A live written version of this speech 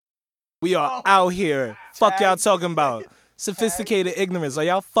We are out here. Fuck y'all talking about. Sophisticated ignorance. Are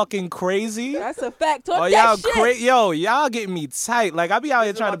y'all fucking crazy? That's a fact. Talk Are that y'all shit. Yo, y'all getting me tight. Like, I be out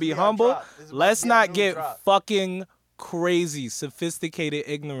here trying to be humble. Let's not get fucking crazy. Sophisticated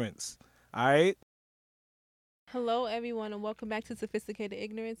ignorance. All right? Hello, everyone, and welcome back to Sophisticated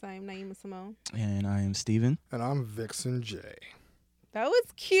Ignorance. I am Naima Simone. And I am Steven. And I'm Vixen J. That was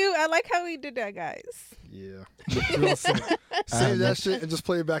cute. I like how we did that, guys. Yeah. Save that shit and just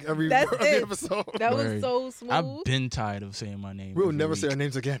play it back every episode. That was so smooth. I've been tired of saying my name. We'll never say our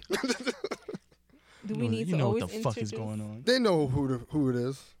names again. Do we need to know always what the fuck is going on? They know who it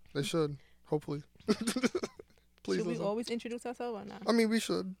is. They should, hopefully. Please. Should we always introduce ourselves or not? I mean, we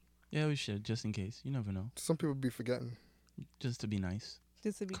should. Yeah, we should, just in case. You never know. Some people be forgetting. Just to be nice.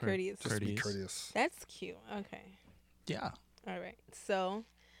 Just to be courteous. Just to be courteous. That's cute. Okay. Yeah. All right. So,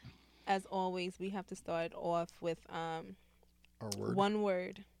 as always, we have to start off with Our word. one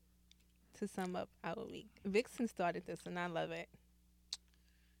word to sum up our week. Vixen started this, and I love it.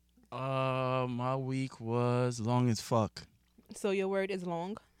 My week was long as fuck. So your word is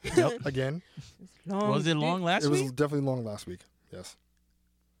long. Yep. Again. Long. Was it long last It week? was definitely long last week. Yes.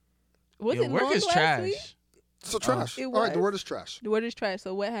 Was Your it work long is last trash. week? So trash. It All right, the was. word is trash. The word is trash.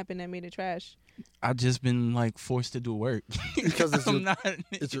 So what happened that made it trash? I just been like forced to do work. Because it's I'm not.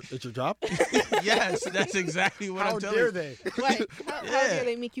 It's your job? Yes, that's exactly what How I'm telling dare you. they? Like, how dare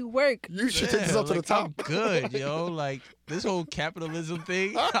they make you work? You should take this up to the like, top. I'm good, yo. Like this whole capitalism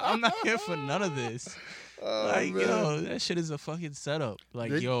thing. I'm not here for none of this. Like, man. yo, that shit is a fucking setup.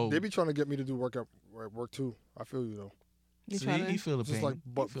 Like, They be trying to get me to do work at work too. I feel you though. You see, tryna- you feel the pain. Just like, You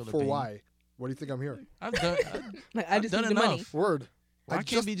but feel the for pain. why? What do you think I'm here? I've done. Like, I just done need the money. enough. Word. I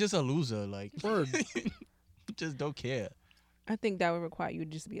can't be just a loser. Like, Word. just don't care. I think that would require you to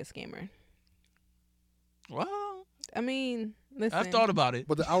just be a scammer. Well, I mean, listen. I've thought about it.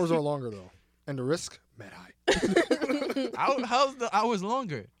 But the hours are longer though, and the risk mad high. How's the hours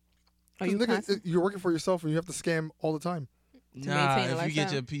longer? Are you Nigga, constant? you're working for yourself and you have to scam all the time. Nah, maintain a if you get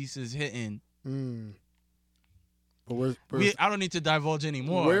lifestyle. your pieces hitting, But I don't need to divulge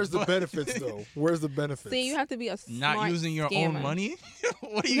anymore. where's the but benefits though? Where's the benefits? See, you have to be a smart Not using your scammer. own money?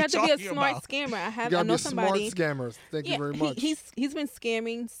 What are you, You have to talking be a smart about? scammer. I You gotta know be somebody. smart scammers. Thank you very much. He's been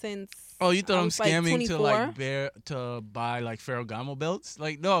scamming since. Oh, you thought I I'm was, like, scamming to 24? to buy like Ferragamo belts?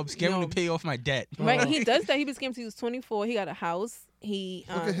 Like, no, I'm scamming No. to pay off my debt. Right, he does that. He been scamming since he was 24. He got a house. He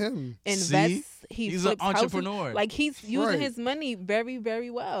Look at him. invests. See? He's He's an entrepreneur. Like he's using Right. his money very, very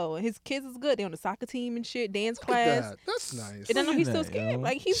well. His kids is good. They on the soccer team and shit, dance Look at class. that. That's nice. And I know he's still Look at that, scared. yo.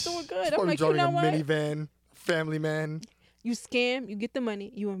 Like he's doing good. I'm Probably like, you driving know a what? minivan, family man. You scam, you get the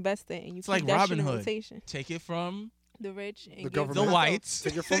money, you invest it, and you It's keep like that Robin shit in Hood. rotation. Take it from The rich and The give government. the whites.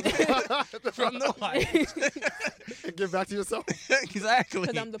 Take it from From the whites. and give back to yourself. Exactly.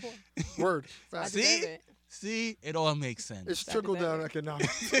 because I'm the poor. Word. I Fast. See? deserve it. See, it all makes sense. It's I trickle deserve down it.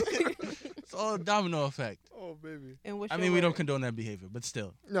 economics. It's all a domino effect. Oh baby. And what's I your mean, we don't word? condone that behavior, but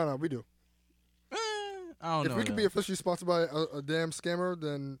still. No, we do. I don't know. If we could be though. officially sponsored by a damn scammer,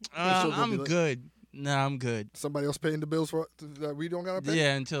 then it's still gonna be I'm like good. Nah, I'm good. somebody else paying the bills for that we don't gotta pay.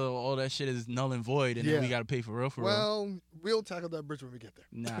 Yeah, until all that shit is null and void, and then we Yeah. gotta pay for real. Well, we'll tackle that bridge when we get there.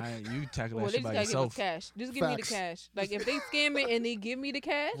 Nah, you tackle Well, that they shit just by gotta give us yourself. cash. Just give me the Facts. cash. Like if they scam it and they give me the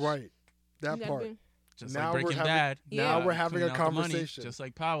cash, Right. you That gotta part. be- Just Now like we're Breaking having- Bad. Yeah. Now we're having Clean a out the money, conversation. just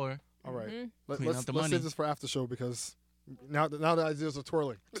like Power. All right. Mhm. Clean out the Let's money. save this for after show because now the ideas are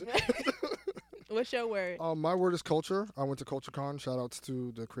twirling. What's your word? My word is culture. I went to CultureCon. Shout outs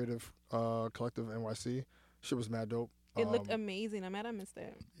to the Creative Collective NYC. Shit was mad dope. It looked amazing. I'm mad I missed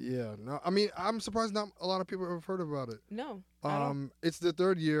that. Yeah. No, I mean, I'm surprised not a lot of people have heard about it. No. I don't. It's the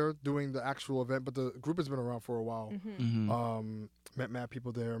third year doing the actual event, but the group has been around for a while. Mhm. Mm-hmm. Met mad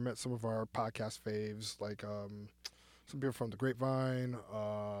people there. Met some of our podcast faves, like some people from the Grapevine.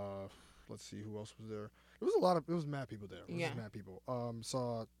 Let's see who else was there. It was mad people there. It was Yeah. just mad people.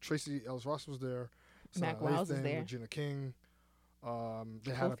 Saw Tracy Ellis Ross was there. Saw Mac Wiles was Lathan, there. Regina King. They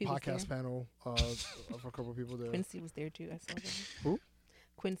had a Kofi was podcast there. panel of a couple of people there. Quincy was there too. I saw that. Who?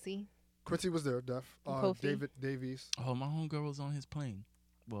 Quincy. Quincy was there, Def. Kofi. David Davies. Oh, my homegirl was on his plane.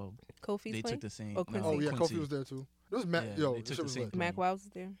 Well, Kofi's they plane? took the same. Oh, Quincy. Oh yeah, Quincy. Kofi was there too. It was Mac. Yeah, Yo, they this took shit the was same lit. plane. Mac Wiles was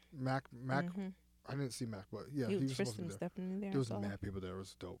there. Mac. Mhm. I didn't see Mac, but yeah, He he was was supposed to Tristan be there. stepping in there. There was I saw. mad people there. It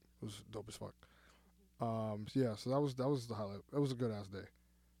was dope. It was dope as fuck. Yeah, so that was the highlight. That was a good ass day.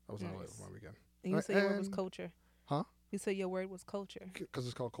 That was the highlight of Nice. my weekend. And you said your word was And- culture. Huh? You said your word was culture. Because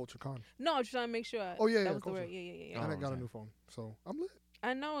it's called CultureCon. No, I'm just trying to make sure. Oh, yeah, that yeah, was the culture. word. Yeah. Oh, And I got a okay. new phone, so I'm lit.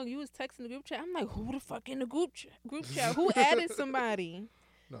 I know you was texting the group chat. I'm like, who the fuck in the group chat? Who added somebody?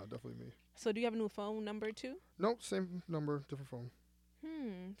 No, definitely me. So do you have a new phone number too? No, same number, different phone.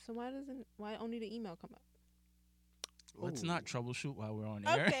 So why only the email come up? Let's not troubleshoot while we're on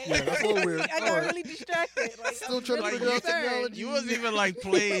air. Okay. Yeah, that's a little weird. I got Alright. really distracted. Like, Still I'm trying to really figure out concerned. technology. You wasn't even like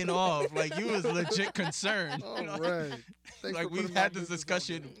playing off. Like you was legit concerned. All You know? right. Thanks Like for we've putting my had this business out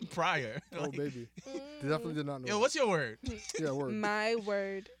discussion there. prior. Oh, Like, baby. Definitely did not know. Yo, what's your word? Yeah, word. My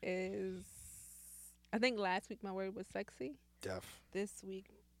word is, I think last week my word was sexy. Def. This week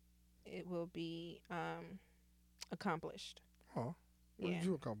it will be accomplished. Huh. What Yeah. did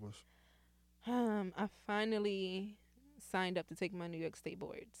you accomplish? I finally signed up to take my New York State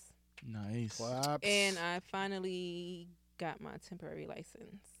boards, Nice. Claps. and I finally got my temporary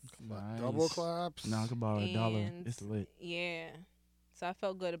license. Nice. Double claps. Now I can borrow $1. And It's lit. Yeah, so I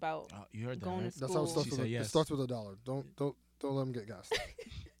felt good about Oh, you heard that, going right? to That's how it school. starts She with said a, yes. It starts with $1. Don't let them get gassed.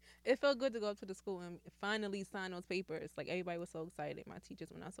 It felt good to go up to the school and finally sign those papers. Like, everybody was so excited. My teachers,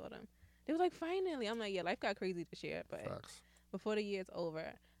 when I saw them, they were like, finally. I'm like, yeah, life got crazy this year, but Facts. before the year's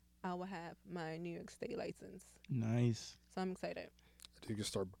over, I will have my New York State license. Nice. So I'm excited. You can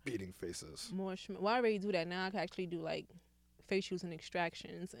start beating faces. Well, I already do that now. I can actually do like facials and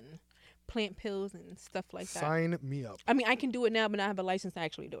extractions and plant pills and stuff like that. Sign me up. I mean, I can do it now, but I have a license to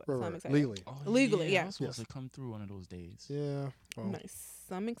actually do it. So I'm excited. Legally. Oh, Legally, yeah. I was supposed Yes. to come through one of those days. Yeah. Well, Nice.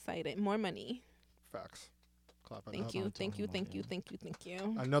 I'm excited. More money. facts. Clap at Thank that. you. I'm Thank you. talking Thank you. about, Thank you. Thank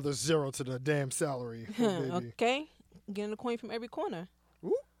you. Another 0 to the damn salary. Oh, baby. Okay. Getting a coin from every corner.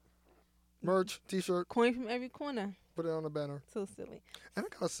 Merch, t-shirt, Coin from every corner. put it on the banner. So silly. And I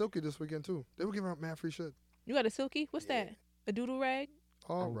got a Silky this weekend too. They were giving out mad free shit. You got a silky? What's Yeah. that? A doodle rag?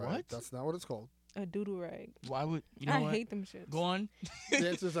 All A right. what? That's not what it's called. A doodle rag. Why would you know I what? hate them shits. Go on. The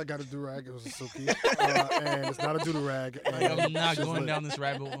answer is I got a do-rag. It was a Silky. and it's not a doodle rag. Like, I'm not going down this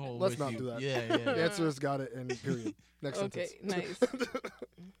rabbit hole. Let's with not you. do that. Yeah. The answer is got it, and period. Next Okay, sentence.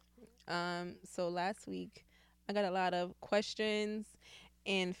 nice. So last week I got a lot of questions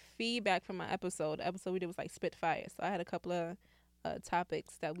and feedback from my episode. The episode we did was like Spitfire. So I had a couple of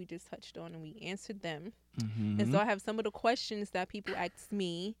topics that we just touched on and we answered them. Mm-hmm. And so I have some of the questions that people asked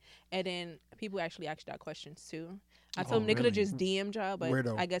me, and then people actually asked out questions too. I told them they could have really? just DM'd y'all, but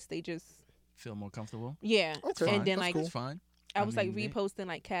Weirdo. I guess they just Feel more comfortable. yeah. Okay. And then that's like cool. It's fine. I was like mean, reposting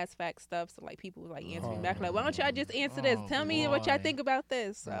like cast fact stuff, so like people was like answering Oh, back like, why don't y'all just answer this? oh, Tell me what y'all boy. think about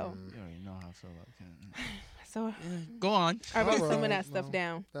this. So You already know how I feel about it. so Go on. I wrote some of Alright, that stuff well,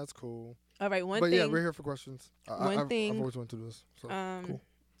 down. That's cool. All right, one But thing. yeah, we're here for questions. One I've thing, always wanted to do this. So cool.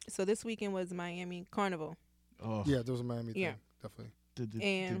 So this weekend was Miami Carnival. Oh, Yeah, there was a Miami thing. Yeah. Definitely. Did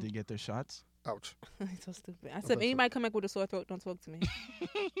And- they get their shots? Ouch. So stupid. I bet said, if so. anybody come back with a sore throat, don't talk to me.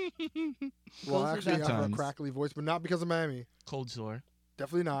 Well, Goes I with actually that. have a Sometimes. crackly voice, but not because of Miami. Cold sore.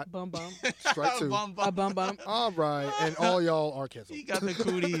 Definitely not. Bum bum. Strike two. Bum, A bum. bum bum. All right, and all y'all are canceled. He got the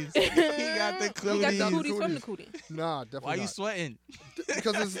cooties. He got the You got the cooties. cooties from the cootie. Nah, definitely Why you not. sweating?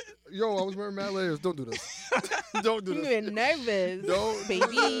 Because it's I was wearing mad layers. Don't do this. Don't do You this. were nervous, Don't do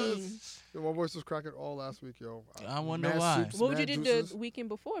baby. this. Yo, my voice was cracking all last week, yo. I wonder Mad why. soups, What would you mad do juices. the weekend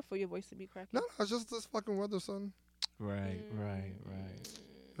before for your voice to be cracking? No, it's just this fucking weather, son. Right.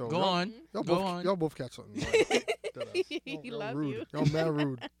 Yo, Go y'all- on. Y'all Go both, on. y'all both catch something. Deadass. He Y'all love rude. you. Y'all mad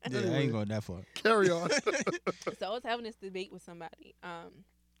rude. Yeah, I Anyway, ain't going that far. carry on. So I was having this debate with somebody,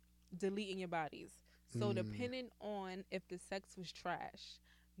 deleting your bodies. So depending on if the sex was trash,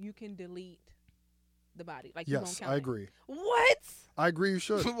 you can delete the body. Like you won't Yes, count I it. agree. What? I agree. You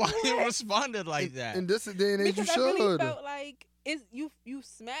should. Why you responded like that? In this day and age, Because you I really should. felt like it's you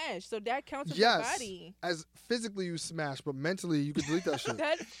smashed, so that counts as Yes. your body. As physically you smash, but mentally you could delete that shit.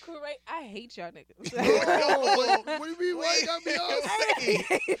 That's correct. I hate y'all niggas. No, what do you mean? Why you got me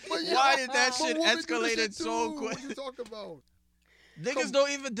up? But yeah, Why did that but shit women do the escalated shit so too. quick? What you talking about? Niggas don't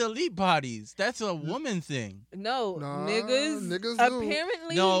even delete bodies. That's a woman thing. No, Nah, niggas. niggas do.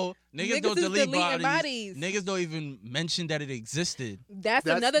 Apparently, No, niggas don't is delete deleting bodies. Niggas don't even mention that it existed. That's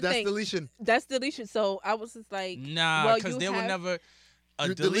another That's thing. deletion. That's deletion. So I was just like, Nah, well, because you there were have- never a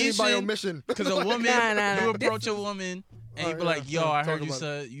You're deleting by deletion. omission. Because a woman, Nah. you approach a woman and you be Alright, like, yeah, "Yo, I talk heard you about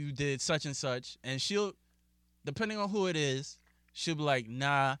said you did such and such," and she'll, depending on who it is, she'll be like,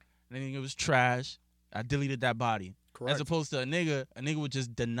 "Nah, I think it was trash. I deleted that body." Correct. As opposed to a nigga would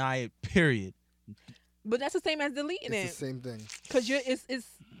just deny it. Period. but that's the same as deleting It's it. the same thing. Because it's.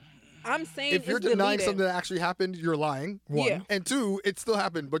 I'm saying If you're it's denying deleted. something that actually happened, you're lying. One. Yeah. And two, it still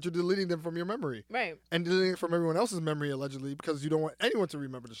happened, but you're deleting them from your memory. Right. And deleting it from everyone else's memory, allegedly, because you don't want anyone to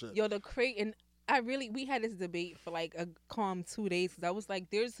remember the shit. Yo, the crate, and we had this debate for like a calm 2 days because I was like,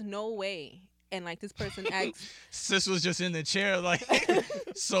 there's no way. And like this person asked, Sis was just in the chair like,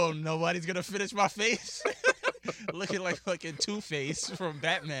 so nobody's gonna finish my face. Looking like fucking Two-Face from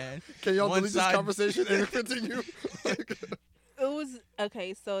Batman. Can y'all One delete side- this conversation and continue? Like, it was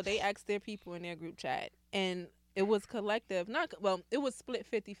okay. So they asked their people in their group chat, and it was collective. It was split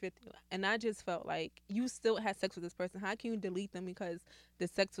 50-50. And I just felt like you still had sex with this person. How can you delete them because the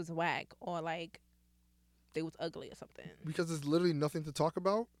sex was whack or like they was ugly or something? Because there's literally nothing to talk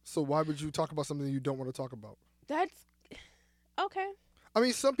about. So why would you talk about something you don't want to talk about? That's okay. I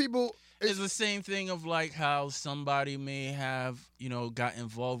mean, some people. It's the same thing of like how somebody may have, got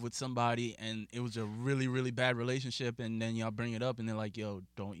involved with somebody and it was a really, really bad relationship, and then y'all bring it up and they're like, yo,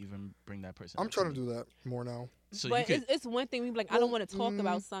 don't even bring that person I'm up trying to to do that more now. So but it's one thing we be like, I don't want to talk mm,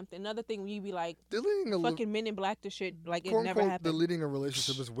 about something. Another thing when you be like, Deleting a fucking Men in Black the shit like it quote never unquote, happened. deleting a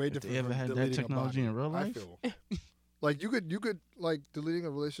relationship is way Have different they ever from had that deleting technology a body, in real life? I feel. Like you could like deleting a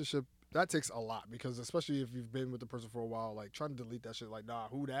relationship, that takes a lot, because especially if you've been with the person for a while, like trying to delete that shit, like nah,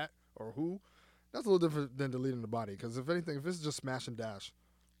 who that or who, that's a little different than deleting the body. Because if anything, if it's just smash and dash,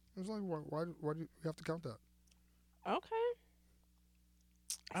 it's like why do you have to count that? Okay.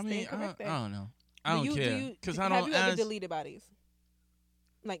 I mean, I don't know. I Do don't you- do care you- because have I don't you ever ask. deleted bodies?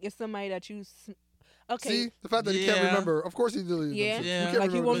 Like if somebody that you okay. See, the fact that he can't Yeah. remember, of course he deleted Yeah. them. Yeah, You can't Like,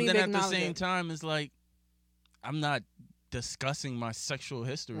 you remember won't but them. even then at the acknowledge same it. time, it's like I'm not discussing my sexual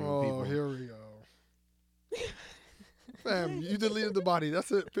history with Oh, people. here we go. Fam, you deleted the body.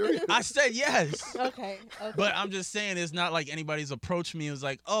 That's it. Period. I said yes. Okay. But I'm just saying, it's not like anybody's approached me and was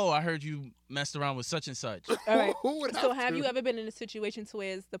like, "Oh, I heard you messed around with such and such." All right. Who would So have to? you ever been in a situation to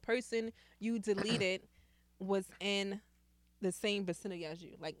where the person you deleted was in the same vicinity as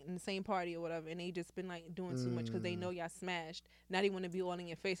you, like in the same party or whatever, and they just been like doing too much because they know y'all smashed. Now they want to be all in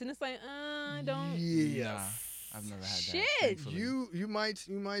your face, and it's like, I don't. Yes. Nah, I've never had that. Shit. thankfully. You might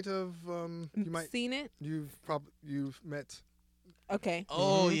have you might Seen it? you've met. Okay.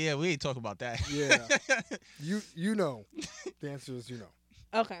 Oh yeah, we ain't talk about that. Yeah. You know. The answer is you know.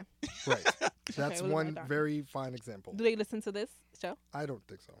 Okay. Right. That's we'll one write that. very fine example. Do they listen to this show? I don't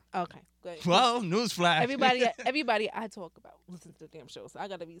think so. Okay. Good. Well, newsflash. Everybody I talk about listens to the damn show, so I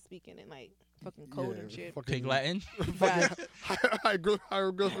gotta be speaking in like fucking code and shit. Fucking, Pig Latin. fucking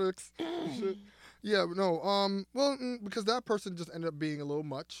hieroglyphics. and shit. Yeah, but no. Well, because that person just ended up being a little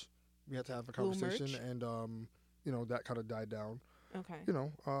much. We had to have a Little conversation, merch? and that kind of died down. Okay.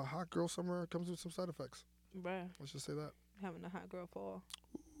 Hot girl summer comes with some side effects. Bruh, Let's just say that. having a hot girl fall.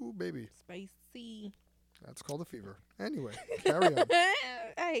 Ooh, baby. Spicy. That's called a fever. Anyway, carry on.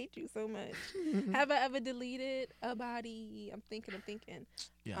 I hate you so much. Have I ever deleted a body? I'm thinking.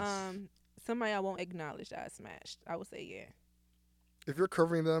 Yes. Somebody I won't acknowledge that I smashed. I would say yeah. If you're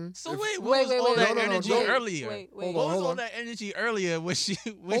covering them. So if- wait, what was wait, all wait, that wait, energy no, no, earlier? Wait. Hold What on, was hold all on. that energy earlier when she?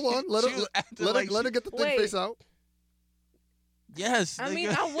 When Hold on, let she was acting let like it let it get the thing Wait. face out. Yes. I mean,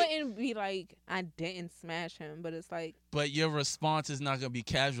 nigga. I wouldn't be like I didn't smash him, but it's like But your response is not gonna be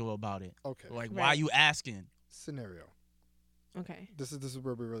casual about it. Okay. Like, why Right. you asking? Scenario. okay. This is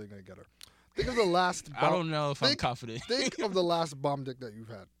where we're really gonna get her. Think of the last. I don't know if I'm think- confident. Think of the last bomb dick that you've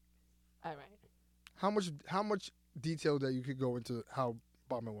had. All right. How much detail that you could go into how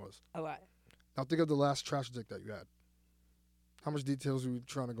bomb it was. A lot. Now think of the last trash dick that you had. How much details are you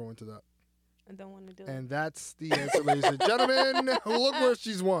trying to go into that? I don't want to do And that's the answer, ladies and gentlemen. Look where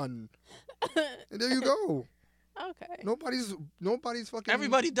she's won. And there you go. it. Okay. Nobody's fucking.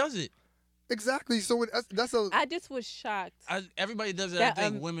 Everybody does it. Exactly. So that's a. I just was shocked. Everybody does it. That, I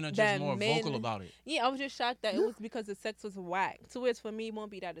think women are just that more men- vocal about it. Yeah, I was just shocked that Yeah. it was because the sex was whack. So it's for me, it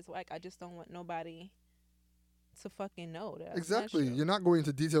won't be that it's whack. I just don't want nobody to fucking know that. I smashed Exactly. you. You're not going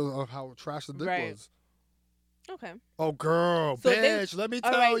into details of how trash the dick Right. was. Okay. Oh, girl, So bitch, let me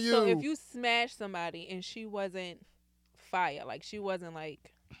All tell right. you. So if you smash somebody and she wasn't fire, like she wasn't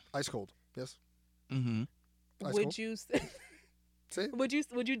like, Ice cold. Yes. Mm-hmm. Ice would cold. you? Say it.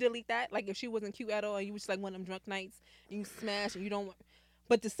 Would you delete that? Like if she wasn't cute at all, and you was just like one of them drunk nights, and you smash, and you don't.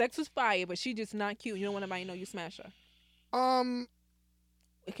 But the sex was fire, but she just not cute. You don't want anybody to know you smash her.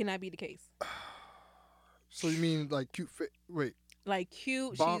 It cannot be the case. So you mean like cute fit? Wait. Like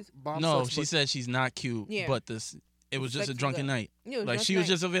cute, Bomb. she's Bomb No, sucks, she but- said she's not cute, Yeah. but it was just Sex a was drunken good. night. yeah, it was Like drunk she was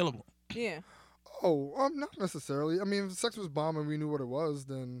night. just available. yeah. Oh, not necessarily. I mean, if sex was bomb and we knew what it was,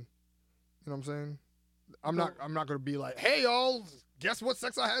 then you know what I'm saying. I'm not gonna be like, hey y'all, guess what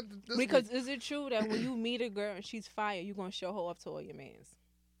sex I had this Because week? is it true that when you meet a girl and she's fire, you gonna show her off to all your mans?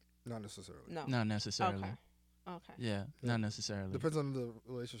 Not necessarily. No. Not necessarily. Okay. Yeah, not necessarily. Depends on the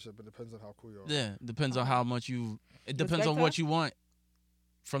relationship. It depends on how cool you are. Yeah, depends on Okay. how much you. It depends on Respect what her? you want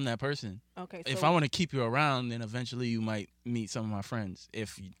from that person. Okay. If so- I want to keep you around, then eventually you might meet some of my friends.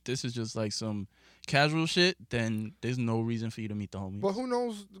 If this is just like some casual shit, then there's no reason for you to meet the homies. But who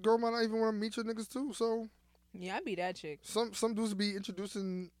knows? The girl might not even want to meet your niggas too. So yeah, I'd be that chick. some dudes be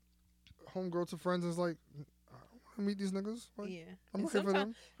introducing homegirl to friends and it's like, I don't want can meet these niggas. Like, Yeah. I'm And looking for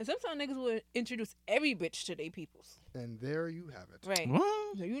them. And sometimes niggas will introduce every bitch to their peoples. And there you have it. Right.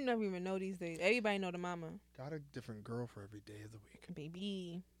 What? So you never even know these days. Everybody know the mama. Got a different girl for every day of the week.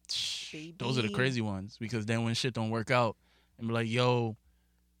 Baby. Those are the crazy ones because then when shit don't work out and be like, yo,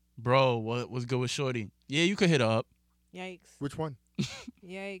 bro, what's good with shorty? Yeah, you could hit her up. Yikes. Which one?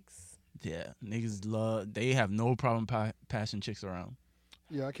 Yikes. Yeah, niggas they have no problem passing chicks around.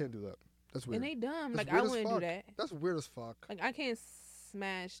 Yeah, I can't do that. That's weird. And they dumb. That's Like, weird I as wouldn't do fuck. that. That's weird as fuck. Like, I can't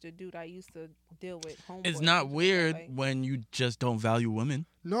smash the dude I used to deal with. Homeboy. It's not weird Like, when you just don't value women.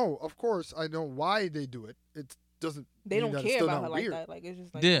 No, of course I know why they do it. It doesn't. they mean don't that it's care still about not her weird. like that. Like, it's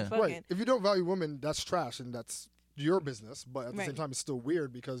just like, Yeah. fucking. Right. If you don't value women, that's trash, and that's your business. But at the same Right. time, it's still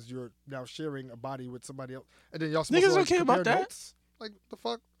weird because you're now sharing a body with somebody else, and then y'all supposed Niggas to don't like, care about compare that. notes? Like the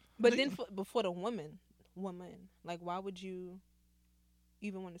fuck? But then before the woman, like, why would you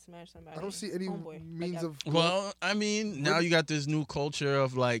even want to smash somebody? I don't see any Homeboy. means Like, of. Well, I mean, now you got this new culture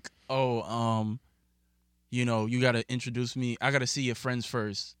of like, oh, you know, you gotta introduce me. I gotta see your friends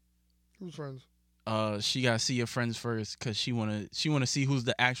first. Who's friends? She gotta see your friends first because she wanna see who's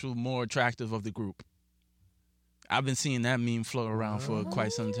the actual more attractive of the group. I've been seeing that meme float around for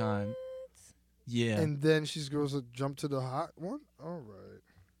quite some time. Yeah. And then she's going to jump to the hot one. All right.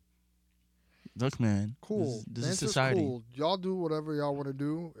 Look, man. Cool. This The is answer's society. Cool. Y'all do whatever y'all want to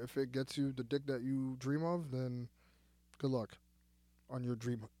do. If it gets you the dick that you dream of, then good luck on your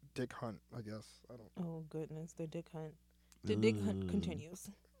dream dick hunt, I guess. I don't. Oh goodness, the dick hunt. The dick hunt continues.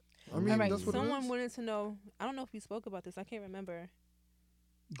 I mean, All right, that's what someone it is. wanted to know. I don't know if we spoke about this. I can't remember.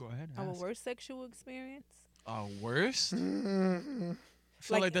 Go ahead. Our worst sexual experience. Our worst? Mm-hmm. I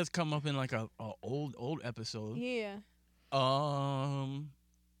feel like that's come up in like a old episode. Yeah.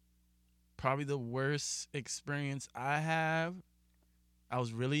 Probably the worst experience I have. I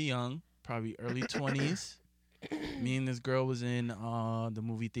was really young, probably early 20s. Me and this girl was in the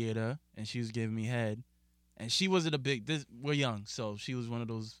movie theater, and she was giving me head. And she wasn't we're young, so she was one of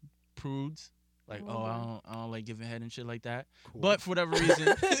those prudes. Like, I don't like giving head and shit like that. Cool. But for whatever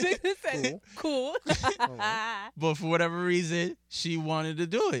reason, Cool. but for whatever reason, she wanted to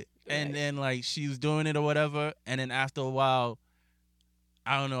do it. And Right. then like she was doing it or whatever. And then after a while,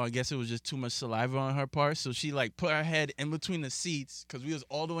 I don't know, I guess it was just too much saliva on her part. So she like put her head in between the seats because we was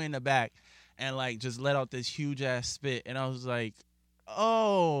all the way in the back and like just let out this huge ass spit. And I was like,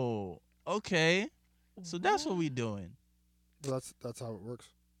 oh, okay. So that's what we doing. That's how it works.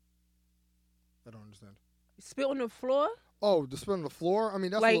 I don't understand. Spit on the floor. Oh, the spit on the floor? I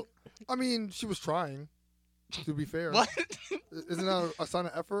mean, that's Like- what, I mean, she was trying, to be fair. What? Isn't that a sign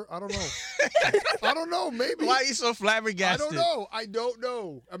of effort? I don't know. I don't know. Maybe. Why are you so flabbergasted? I don't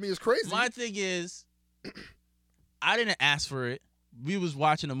know. I mean, it's crazy. My thing is, I didn't ask for it. We was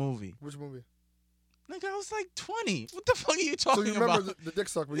watching a movie. Which movie? Like I was like 20. What the fuck are you So talking you remember about? the dick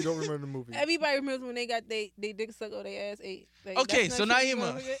suck, but you don't remember the movie. Everybody remembers when they got they dick suck or they ass ate. Like, Okay, that's so not shit you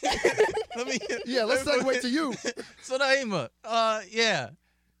Naima. remember? Let me. Yeah, let's segue to you. So Naima, yeah.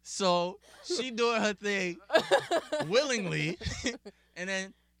 So she doing her thing willingly, and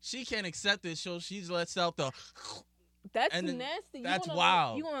then she can't accept it, so she lets out the. That's And then nasty. that's you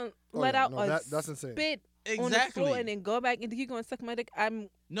wild. You gonna Oh, let yeah, out no, a that's insane. spit on the floor Exactly. and then go back and think you gonna suck my dick?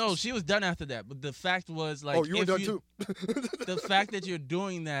 No, she was done after that. But the fact was like, Oh, you were if done too. The fact that you're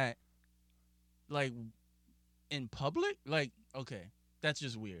doing that, like, in public, like, okay, that's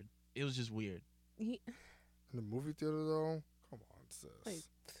just weird. It was just weird. he, In the movie theater, though? Come on, sis. Like-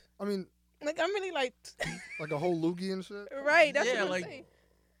 I mean, like I'm really like like a whole loogie and shit? right. That's Yeah, what like- I'm saying.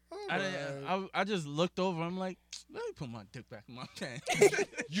 Alright. I just looked over. I'm like, let me put my dick back in my pants.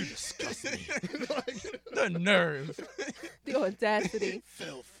 You disgust me. The nerve. The audacity.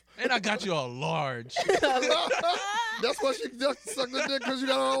 Filth. And I got you all large. That's why she just sucked the dick, because you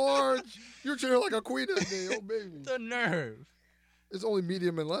got her large. You're treating her like a queen that day. Oh, baby. The nerve. It's only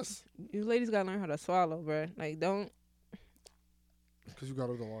medium and less, You ladies gotta learn how to swallow, bro. Like don't. because you got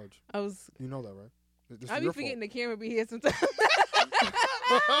her the large. I was. You know that, right? This I is be your forgetting fault. the camera be here sometimes.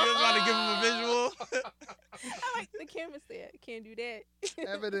 You was about to give him a visual. I like the camera's there. Can't do that.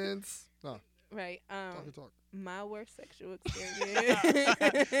 Evidence. No, Right. talk. My worst sexual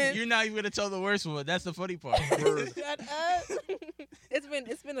experience. You're not even gonna tell the worst one. That's the funny part. Word. Shut up.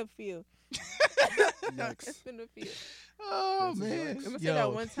 It's been a few. Yikes. It's been a few. Oh That's man. yikes. I'm gonna say Yo.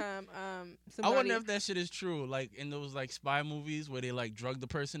 that one time. I Somebody. wonder if that shit is true. Like in those like spy movies where they like drug the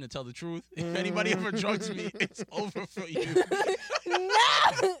person to tell the truth. If anybody ever drugs me, it's over for you.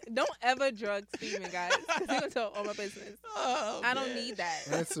 No! Don't ever drug Steven, guys. 'Cause he gonna tell all my business. Oh, I don't man. need that.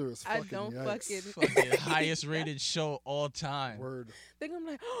 Answer is I fucking don't yikes. Fucking highest rated show all time. Word. Think I'm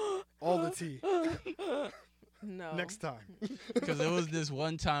like, All the tea. No. Next time. Because there was this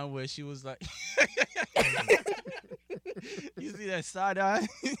one time where she was like, "You see that side eye?"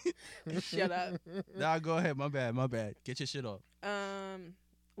 Shut up. Nah, go ahead. My bad. Get your shit off.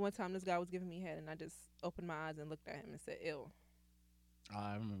 One time this guy was giving me head, and I just opened my eyes and looked at him and said, "Ew." Oh,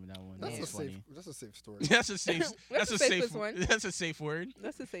 I remember that one. That's That a was safe. funny. That's a safe story. That's a safe. That's That's the a safe. safest one. That's a safe word.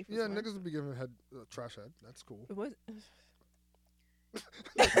 That's the safest Yeah, one. niggas would be giving head trash head. That's cool. It was.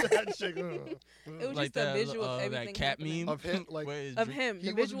 That shit, It was Like just a that, visual of everything that cat happening. meme Of him, like where it's Of dri- him. he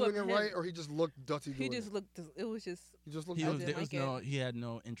The wasn't visual doing of it him. right, or he just looked dirty He doing just it. looked. It was just. He just looked. He I was. dirty. There didn't was like no. it. He had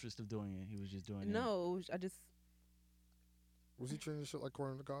no interest of doing it. He was just doing it. No, I just. Was he treating shit like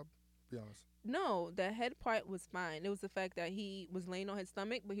corn on the cob? Be honest. No, the head part was fine. It was the fact that he was laying on his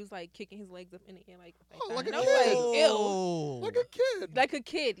stomach, but he was like kicking his legs up in the air like Oh, that. like And a I was kid. like, ew. Oh. Like a kid. Like a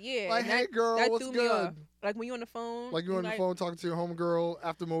kid, yeah. Like, And hey girl, that what's threw me off. good? Like when you on the phone. Like you on the phone talking to your homegirl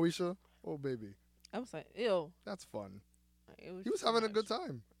after Moesha. Oh baby, I was like, ew. that's fun. It was He was too having a much. good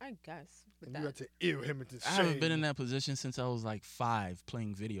time, I guess. with and that. you had to ew him into I shame. haven't been in that position since I was like 5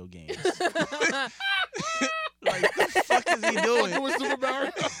 playing video games. Like, what the fuck is he doing? Doing Super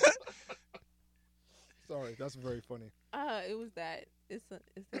Mario. Sorry, that's very funny. It was that. It's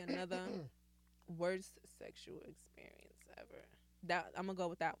another worst sexual experience ever. That I'm gonna go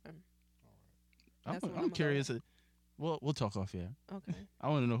with that one. That's what I'm I'ma curious. go We'll talk off here. Okay. I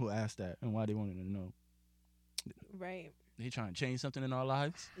want to know who asked that and why they wanted to know. Right. They trying to change something in our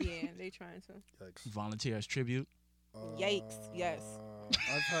lives? Yeah, they trying to. Yikes. Volunteer as tribute? Yikes, yes.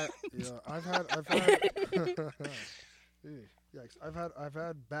 I've had. Yikes. I've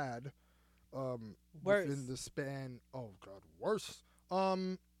had bad. Worse. Within the span. Oh God, worse.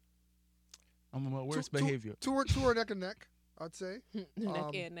 I'm on my worst behavior. Two are neck and neck. I'd say.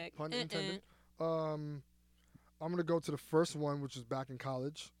 Neck and neck. Pun intended. I'm gonna go to the first one, which is back in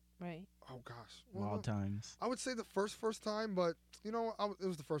college. Right. Oh gosh. Wild times. I would say the first time, but you know, it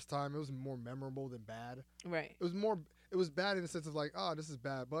was the first time. It was more memorable than bad. Right. It was bad in the sense of like, this is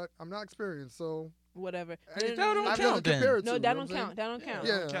bad, but I'm not experienced, so Whatever. That don't I've count never then. compared No, to, that you know don't what I'm count. That don't count.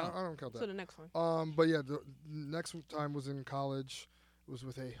 saying? don't Yeah, count. I don't count So that. the next one. But yeah, the next time was in college. It was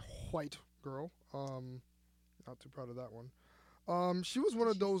with a white girl. Not too proud of that one. She was one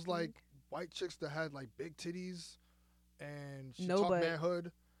of those like white chicks that had like big titties, and she talked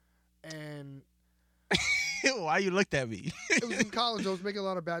manhood, and Why you looked at me? it was in college. I was making a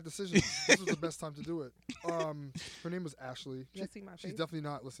lot of bad decisions. This was the best time to do it. Her name was Ashley. You see my She's face? definitely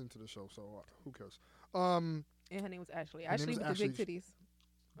not listening to the show, so who cares? And her name was Ashley. Her name Ashley was with the big Ashley. titties.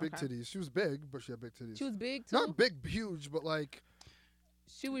 Big Okay. titties. She was big, but she had big titties. She was big too. Not big, huge, but like.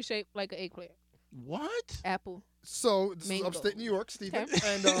 She was shaped like an eggplant. What? Apple. So this Mango. is upstate New York, Stephen,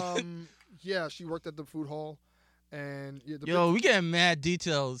 Okay. and yeah, she worked at the food hall, and yeah, the Yo, we getting mad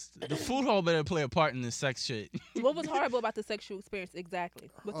details. The food hall better play a part in this sex shit. What was horrible about the sexual experience exactly?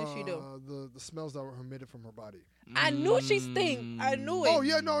 What did she do? The smells that were emitted from her body. I knew she stink. I knew it. Oh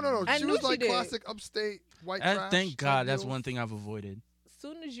yeah, no. I She knew was she like did. classic upstate white trash. Thank God, type that's deal. one thing I've avoided.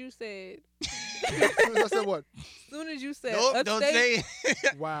 Soon as you said, As soon as I said what? soon as you said Nope, upstate, don't say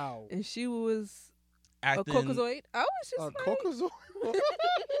it. Wow. and she was Acting. a caucasoid, I was just like, Caucasoid.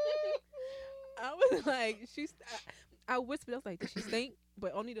 I was like, I whispered, I was like, did she stink?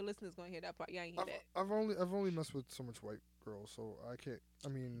 But only the listeners gonna hear that part. Y'all ain't hear that. I've only messed with so much white girls, so I can't. I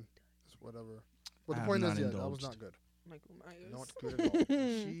mean, it's whatever. But I the have point is, not yeah, that was indulged. not good. Michael Myers. Not good at all.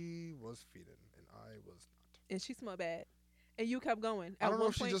 She was feeding, and I was not. And she smelled bad. And you kept going. I At don't know one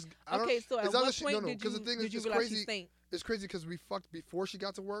if she point, just. I don't, okay, so at it's not what that she, point no, did because you, the thing did is, you it's realize she crazy. stink? It's crazy because we fucked before she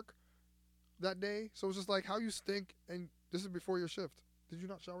got to work that day. So it's just like, how you stink, and this is before your shift. Did you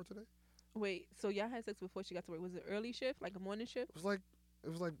not shower today? Wait, so y'all had sex before she got to work? Was it early shift, like a morning shift? It was like,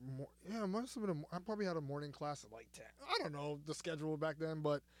 yeah, it must have been. I probably had a morning class at like 10. I don't know the schedule back then,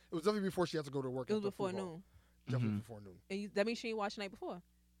 but it was definitely before she had to go to work. It was at the before food hall. noon. Definitely Mhm. before noon. And that means she ain't watched the night before.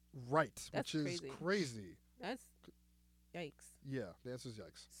 Right, That's which is crazy. crazy. That's yikes. Yeah, the answer is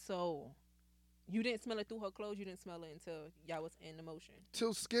yikes. So you didn't smell it through her clothes. You didn't smell it until y'all was in the motion.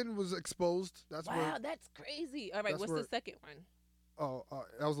 Till skin was exposed. That's Wow, where. that's crazy. All right, that's what's where- the second one? Oh,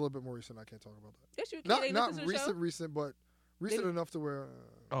 that was a little bit more recent. I can't talk about that. Yes, you can. Not They not listen to the show? recent, but recent They- enough to where.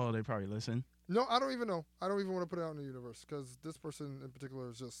 Oh, they probably listen. No, I don't even know. I don't even want to put it out in the universe because this person in particular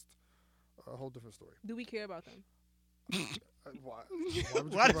is just a whole different story. Do we care about them? Why? Would you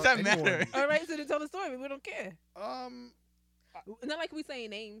Why care does about that matter? anyone? All right, so then tell the story. We don't care. Um, Not like we saying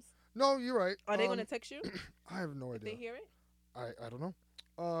names. no, you're right. Are they gonna text you I have no if they idea. hear it? I don't know.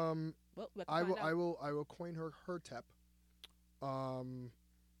 Well, we have to I find will out. I will coin her tep.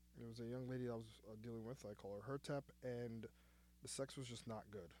 It was a young lady I was dealing with. I call her tep, and the sex was just not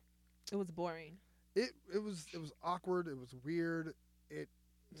good. It was boring. It was awkward. It was weird.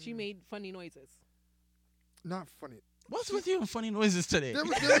 She made funny noises. Not funny. What's with you and funny noises today?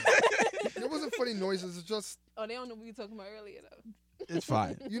 There wasn't funny noises. It's just. Oh, they don't know what we were talking about earlier though. It's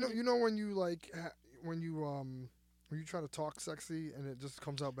fine. You know when you like when you try to talk sexy and it just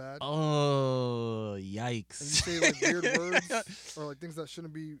comes out bad. Oh, And you yikes! say like weird words or like things that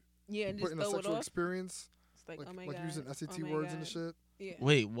shouldn't be Yeah, and put just in a throw it sexual off. experience. It's like, oh my Like god. using SAT oh my words and God. shit. Yeah.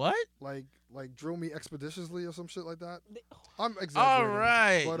 Wait, what? Like drill me expeditiously or some shit like that. They- I'm All exaggerating.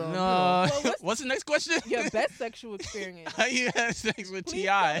 right. But, no. you know. Well, what's the next question? Your best sexual experience. How you had sex with Please Ti?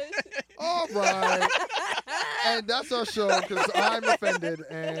 tell us. All right. And that's our show because I'm offended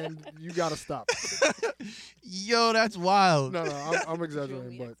and you gotta stop. Yo, that's wild. No, I'm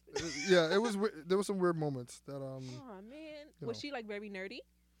exaggerating, Drill me but yeah, it was. There was some weird moments that Oh man, You was know. she like very nerdy?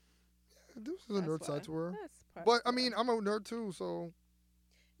 there was a nerd That's side why. to her. That's But probably I mean, why. I'm a nerd too, so.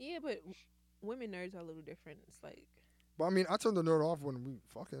 Yeah, but women nerds are a little different. It's like, But I mean, I turned the nerd off when we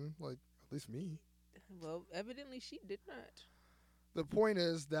fucking like at least me. well, evidently she did not. The point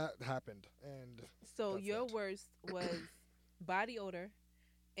is that happened, and So That's your it. worst was body odor,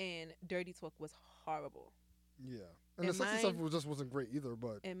 and dirty talk was horrible. yeah, and the And sexy stuff mine- wasn't great either.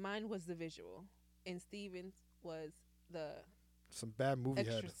 But And mine was the visual, and Steven's was the some bad movie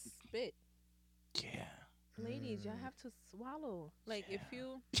extra head. spit. Yeah. Ladies, y'all have to swallow. Like if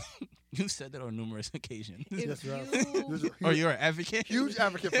you, You've said that on numerous occasions. if Yes, you have. you, There's a Oh, huge, you're an advocate? huge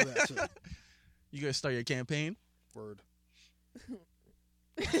advocate for that shit. You gonna start your campaign? Word.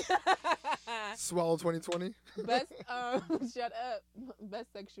 Swallow 2020. best shut up,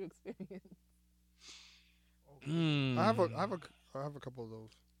 best sexual experience. I have a couple of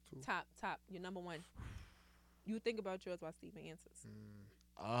those too. Top, your number one. You think about yours while Steven answers.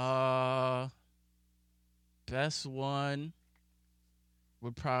 Best one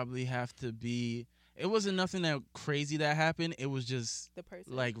would probably have to be. It wasn't nothing that crazy that happened. It was just The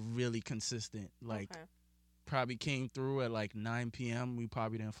person. like really consistent. Like okay. probably came through at like 9 p.m. We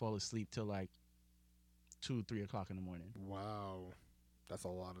probably didn't fall asleep till like 2, 3 o'clock in the morning. Wow, that's a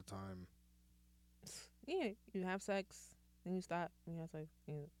lot of time. Yeah, you have sex, then you stop, and you have sex,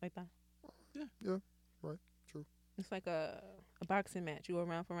 like that. Yeah, right, true. It's like a boxing match. You go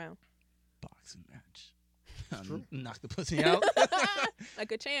round for round, Boxing match. true. Knock the pussy out.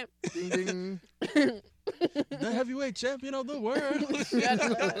 like a champ. Ding ding. The heavyweight champion of the world. Shut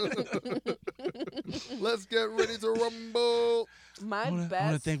up. Let's get ready to rumble. My I want to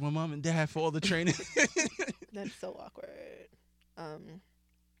best. thank my mom and dad for all the training. That's so awkward.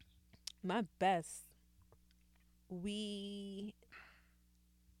 My best. We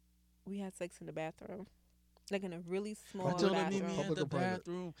had sex in the bathroom, like in a really small Until they meet me bathroom at Public the or private?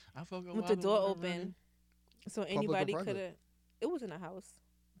 bathroom. I fuck a with while the door ago, open, running. so or anybody private? could have. It was in a house,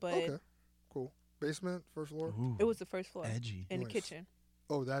 but Okay, cool. Basement, first floor. Ooh, it was the first floor edgy. in the Nice. kitchen,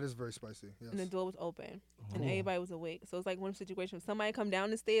 Oh, that is very spicy. and the Yes. door was open, and Ooh. everybody was awake. So it's like one situation: if somebody come down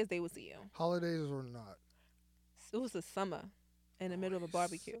the stairs, they would see you. Holidays or not? It was the summer, in the middle of a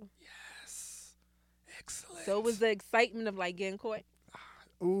barbecue. Yes. Excellent. So it was the excitement of like getting caught.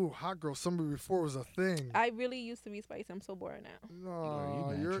 Ooh, hot girl summer before was a thing. I really used to be spicy. I'm so bored now. No,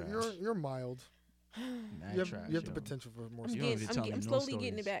 mad you're mild. Mad You have, trash, you have the yo. potential for more. I'm, You stuff. don't getting, need to tell me I'm no slowly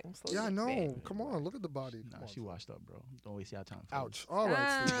getting it stories. back. I'm slowly Yeah, I getting it know. back. Come on, look at the body. Nah, Come on, she son. washed up, bro. Don't waste your time. Fellas. Ouch. All right.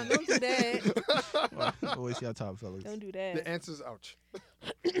 Ah, Steven. don't do that. Don't waste your time, fellas. Don't do The that. answer's ouch.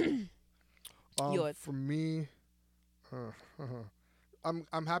 Yours. For me,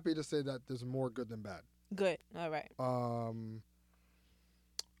 I'm happy to say that there's more good than bad. Good. All right.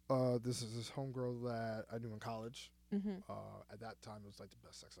 This is this homegirl that I knew in college. Mm-hmm. At that time, it was like the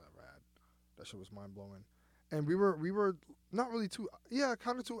best sex I ever had. That shit was mind blowing. And we were not really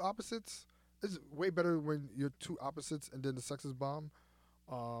kind of two opposites. It's way better when you're two opposites and then the sex is bomb.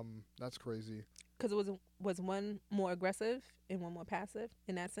 That's crazy. Because it was one more aggressive and one more passive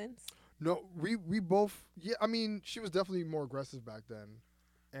in that sense. No, we both. Yeah, I mean, she was definitely more aggressive back then,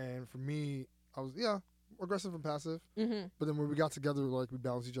 and for me, I was aggressive and passive. Mm-hmm. But then when we got together, like we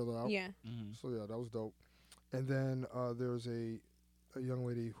balanced each other out. Yeah. Mm-hmm. So yeah, that was dope. And then there's a young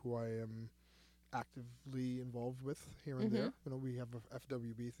lady who I am actively involved with here and Mhm. there. You know, we have a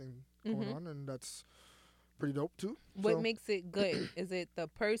FWB thing going Mhm. on, and that's pretty dope too. What So, makes it good? Is it the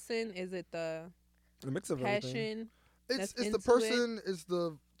person? Is it the the mix of everything? passion? It's that's the into it? person, it's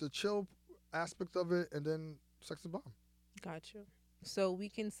the chill aspect of it, and then sex and bomb. Got you. So we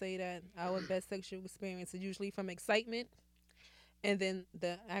can say that our best sexual experience is usually from excitement, and then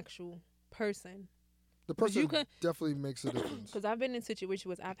the actual person. The 'Cause you person could- definitely makes a difference. Because I've been in situations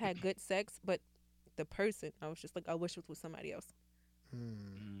where I've had good sex, but the person, I was just like, I wish it was with somebody else.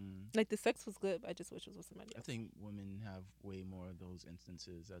 Hmm. Like the sex was good, but I just wish it was with somebody I else. think women have way more of those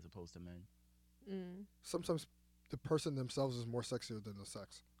instances as opposed to men. Sometimes the person themselves is more sexier than the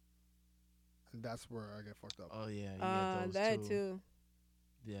sex, and that's where I get fucked up. Oh yeah, you get those That too.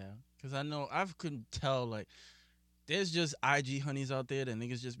 Yeah, because I know I couldn't tell like. There's just IG honeys out there that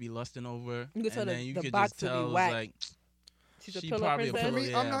niggas just be lusting over, You can tell and the- then you the could box just would be tell it's whack. like She's a she pillow probably a princess. For pillow.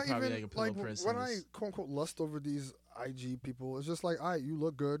 me, Yeah, I'm not probably even like a pillow like princess. when I quote unquote lust over these IG people. It's just like, all right, you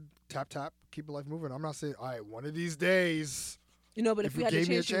look good, tap tap, keep your life moving. I'm not saying, all right, one of these days, You know, but if you you had to gave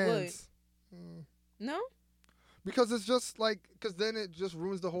me a chance, you would. chance. No? Because it's just like, because then it just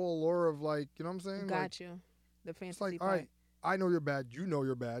ruins the whole allure of like, you know what I'm saying? Got Like, you. The fantasy it's like, part. all right, I know you're bad. You know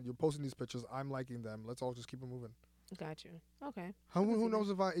you're bad. You're posting these pictures. I'm liking them. Let's all just keep it moving. Got you. Okay. Who knows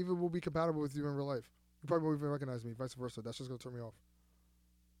if I even will be compatible with you in real life? You probably won't even recognize me. Vice versa. That's just gonna turn me off.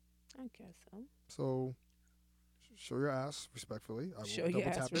 I guess so. So, show your ass respectfully. I will Show your double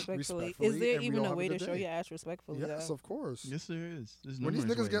ass tap it respectfully. Is there and we even all a have way to good show day. your ass respectfully? Yes, though? of course. Yes, there is. There's When these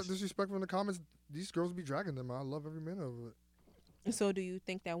numerous niggas get ways. disrespectful in the comments, these girls be dragging them. I love every minute of it. So, do you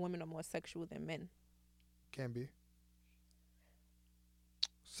think that women are more sexual than men? Can be.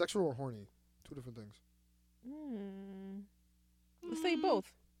 Sexual or horny, two different things. Let's say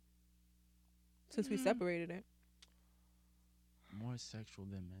both. Since we separated it. More sexual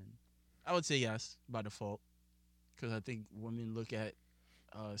than men. I would say yes by default, because I think women look at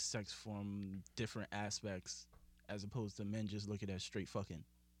sex from different aspects as opposed to men just looking at straight fucking.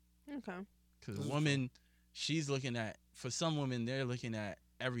 Okay. Because This a is woman, she's looking at, for some women, they're looking at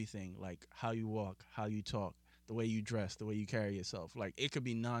everything, like how you walk, how you talk, the way you dress, the way you carry yourself. Like it could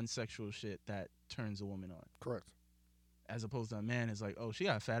be non-sexual shit that turns a woman on. Correct. As opposed to a man is like, oh, she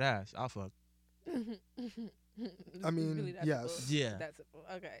got a fat ass, I'll fuck. I mean, Really that yes. simple. Yeah. That's simple.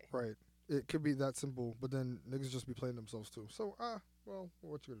 Okay. Right. It could be that simple, but then niggas just be playing themselves too. So, well,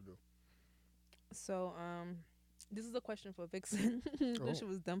 what you gonna do? So, this is a question for Vixen. This shit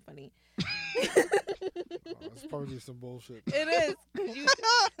was dumb funny. It's probably some bullshit. It is, because you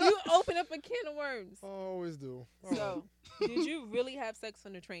open up a can of worms. I always do. All So, did you really have sex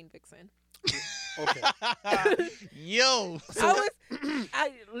on the train, Vixen? Okay. Yo.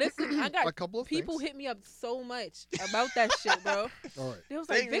 Listen, I A got couple of people things. hit me up so much about that shit, bro. All right. They was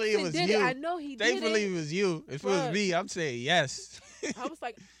like, Thankfully, it Vixen was did you. it. I know he did Thankfully, it. it was you. If it Bruh. was me, I'm saying yes. I was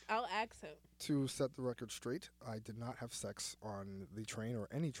like, I'll ask him. To set the record straight, I did not have sex on the train or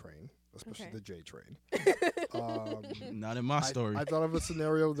any train, especially Okay. the J train. Not in my story. I thought of a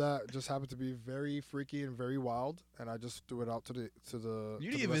scenario that just happened to be very freaky and very wild, and I just threw it out to the. You to the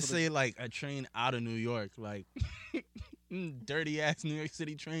didn't even rest of say like a train out of New York, like dirty ass New York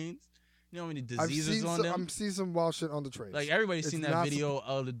City trains. You know how many I've diseases seen on some, them? I'm seeing some wild shit on the train. Like everybody's It's seen that not video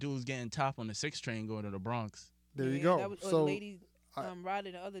of the dudes getting top on the 6 train going to the Bronx. there you Yeah, go. That was, or the So lady I-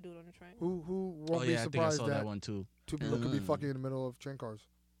 riding the other dude on the train. who Oh won't be yeah, I think I surprised saw that that one too. two people could be Mm. fucking in the middle of train cars?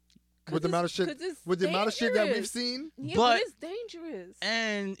 'Cause With the amount of it's- shit, 'cause it's with the amount of shit that we've dangerous. seen, Yeah, But- but it's dangerous.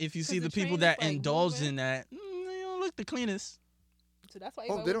 And if you see 'Cause the the people train that is, like, indulge moving. in that, they don't look the cleanest. So that's why.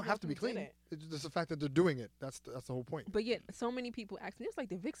 they don't have to be clean. It's just the fact that they're doing it. That's the whole point. But yet, so many people ask me. It's like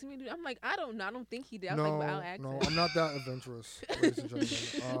the Vixen really. I'm like, I don't know. I don't think he did. I was No, like, well, I'll ask no, him. I'm not that adventurous, ladies and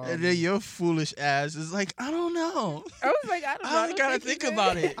gentlemen. And then your foolish ass is like, I don't know. I was like, I don't know. I don't gotta he think did.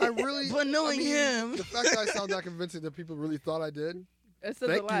 about it. I really, But knowing I mean, him. the fact that I sound that convincing that people really thought I did. It says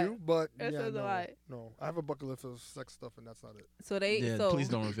a Thank lot. you, but It yeah, says a no, lot. no. I have a bucket list of sex stuff, and that's not it. So they. Yeah, so please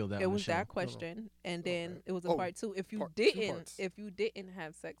don't reveal that. it on the was show. that question, and then Okay. it was a Oh, part 2. If you two didn't, parts. if you didn't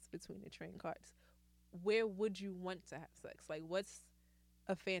have sex between the train cars, where would you want to have sex? Like, what's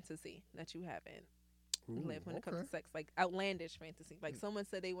a fantasy that you haven't lived when it comes to sex? Like outlandish fantasy. Like someone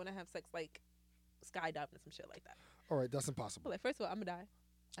said they want to have sex, like skydiving or some shit like that. All right, that's impossible. But like, first of all, I'm gonna die.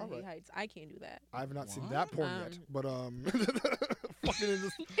 I All hate right. heights. I can't do that. I have not seen What? that porn yet, Um, but fucking at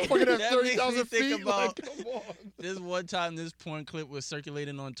That makes me 30,000 think feet. about- Like, come on. This one time, this porn clip was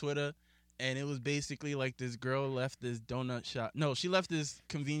circulating on Twitter, and it was basically like this girl left this donut shop. No, she left this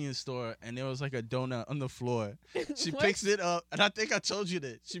convenience store, and there was like a donut on the floor. She What? picks it up, and I think I told you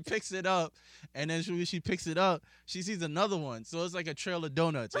that. She picks it up, and then she picks it up, she sees another one. So it's like a trail of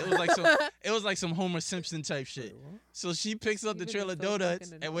donuts. It was like some Homer Simpson type shit. Wait, what? So she picks up the Niggas trail are of so donuts,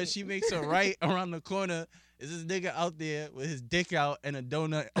 fucking and when annoying. she makes a right around the corner, is this nigga out there with his dick out and a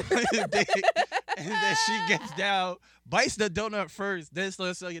donut on his dick. And then she gets down, bites the donut first, then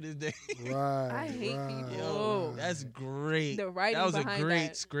starts sucking his dick. Right. I hate right, people. Yo, right. that's great. The writing That was a behind great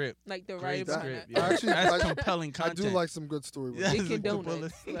that. script. Like the Great writing behind script. that. Yeah. Actually, That's I- compelling I content. do like some good story. Yeah. Dick and Compelling-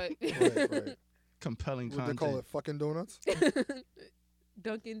 donuts. Like, Right, right. compelling What they content. call it, fucking donuts.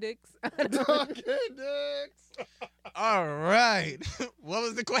 Dunkin' Dicks. Dunkin' Dicks. All right. What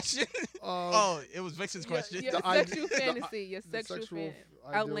was the question? Oh, it was Vixen's question. Your The sexual idea- fantasy. Your the sexual sexual ideal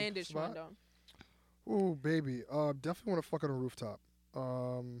outlandish one, spot? though. Ooh, baby. Definitely want to fuck on a rooftop. I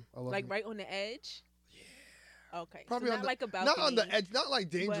love Like right on the edge? Yeah. Okay. Probably so on not the, like a balcony. not on the edge, not like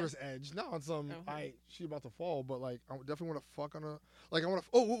dangerous edge, not on some. Okay. She about to fall, but like I definitely want to fuck on a like I want to.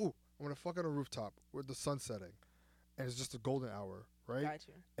 I want to fuck on a rooftop with the sun setting, and it's just a golden hour, right?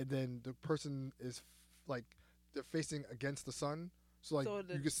 Gotcha. And then the person is like they're facing against the sun, so like So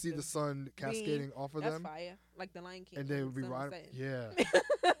you can see the sun cascading off of That's them, fire. Like the Lion King. and they when would be the sun was riding. setting.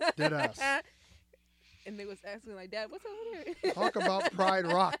 Yeah, dead ass. And they was asking like, Dad, what's over here? Talk about Pride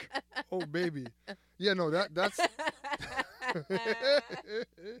Rock. Oh baby, yeah, no, that's.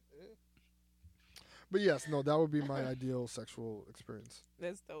 But yes, no, that would be my ideal sexual experience.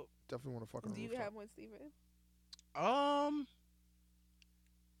 That's dope. Definitely want to fuck on a Do you rooftop. have one, Steven?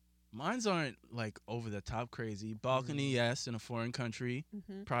 Mine's aren't like over the top crazy. Balcony, yes, in a foreign country.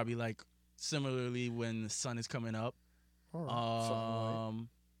 Mm-hmm. Probably like similarly when the sun is coming up. All right, something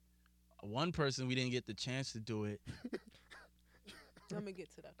like- One person we didn't get the chance to do it. I'm gonna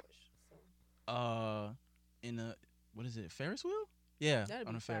get to that question. So. In a what is it? Ferris wheel? Yeah, That'd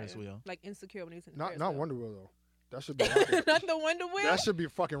on be a Ferris fire. wheel. Like Insecure when he's in the not Ferris not wheel. Wonder Wheel though. That should be rocket. Not the Wonder Wheel. That should be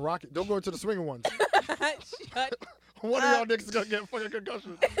fucking rocket. Don't go into the swinging ones. Shut. One of y'all niggas is gonna get fucking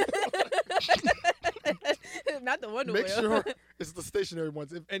concussion. Not the Wonder Make Wheel. sure it's the stationary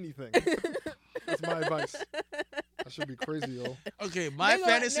ones, if anything. That's my advice. That should be crazy, yo. Okay, my They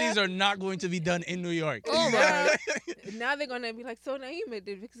gonna- fantasies are not going to be done in New York. All Now- right. Now they're gonna be like, so Naima,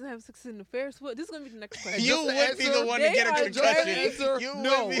 did Vixen have sex in the Ferris wheel? This is gonna be the next question. You Just to would be answer, the one to they get a are Just concussion. to answer, You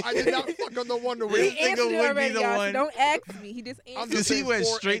no, would be. I did not fuck on the Wonder This He Wheel. nigga answered would it be already, the y'all. So one. don't ask me. He just I'm answered. Because just he saying, went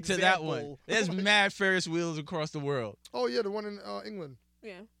for straight to that example. one. There's mad Ferris wheels across the world. Oh yeah, the one in England.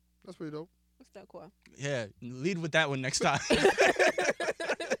 Yeah. That's pretty dope. What's that called? Yeah, lead with that one next time.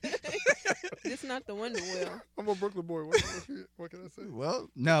 This not the Wonder Wheel. I'm a Brooklyn boy. What can I say? Well,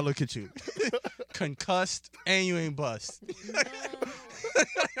 now look at you. Concussed and you ain't bust.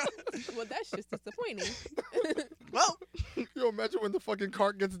 Well, that's just disappointing. Well, Yo, imagine when the fucking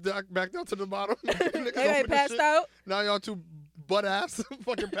cart gets back down to the bottom. Niggas Hey, open the passed shit. out. Now y'all two butt ass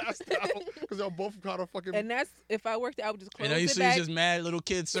fucking passed out because y'all both kind of fucking. And that's if I worked, I would just close and all you it see back. is just mad little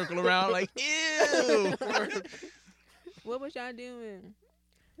kids circle around like, ew. What was y'all doing?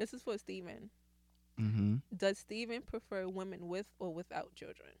 This is for Steven. Mm-hmm. Does Steven prefer women with or without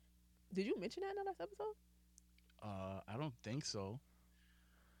children? Did you mention that in the last episode? I don't think so.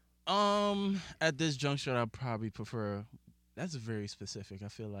 At this juncture, I probably prefer. That's very specific. I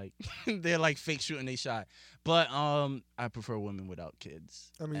feel like they're like fake shooting they shot, but I prefer women without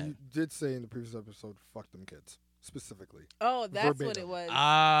kids. I mean, And- you did say in the previous episode, "Fuck them kids," specifically. Oh, that's what Verbatim. it was. Okay.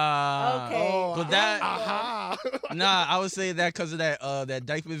 Oh, but that- aha. Nah, I would say that because of that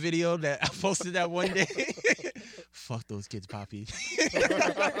diaper video that I posted that one day. Fuck those kids, Poppy.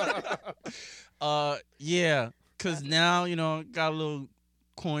 Yeah, because now got a little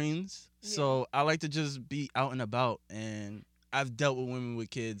coins, so I like to just be out and about, and I've dealt with women with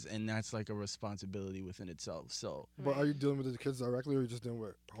kids, and that's like a responsibility within itself. So But are you dealing with the kids directly, or are you just dealing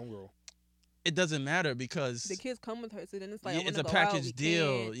with homegirl? it doesn't matter because The kids come with her, so then it's like yeah, I it's wanna a go out, package we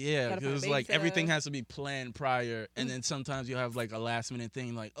deal. can't. Yeah, Gotta find a because like babysitter. everything has to be planned prior, and then sometimes you'll have like a last minute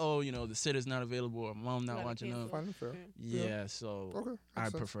thing, like the sitter's not available or mom not Gotta watching cancel. them. Fine and fair. Yeah, so Okay. I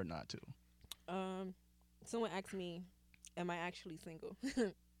makes sense. prefer not to. Someone asked me, "Am I actually single?"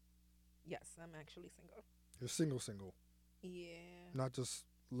 Yes, I'm actually single. You're single, Yeah. not just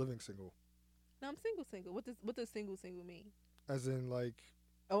living single. No, I'm single. What does single mean? As in, like,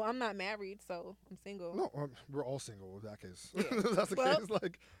 Oh, I'm not married, so I'm single. no, we're all single in that case. Yeah. That's the Well, case.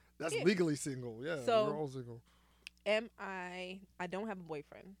 Like, that's yeah. legally single. Yeah, So- we're all single. Am I? I don't have a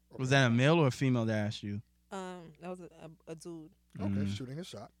boyfriend. Was that a male or a female that asked you? That was a dude. Okay, Mm. shooting a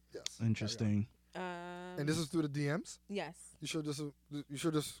shot. Yes. Interesting. And this is through the DMs. Yes, You sure this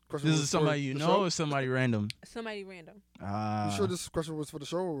question? This was is somebody for you the know show? or somebody random? somebody random. Ah. You sure this question was for the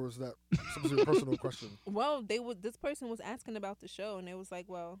show, or was that supposed to be a personal question? Well, this person was asking about the show, and it was like,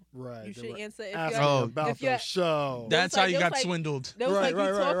 well, Right. you they should were answer if asking you're. Oh. about if the you're- show. That's It was how like- you it got was like- swindled. That was Right, like right,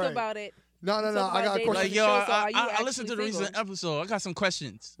 you right, talked right. about it. No. talk I about got a dating question. Like the yo, show, so are you I listened to the actually recent episode. I got some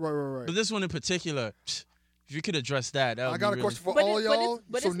questions, Right. but this one in particular, if you could address that, that would I got be a really- question for But all it- but it's- y'all.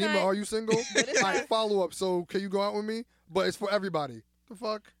 but So it's Nima, not- are you single? but it's All right, not- follow up. So can you go out with me? But it's for everybody. The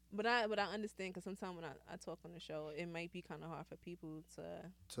fuck? But I understand because sometimes when I talk on the show, it might be kind of hard for people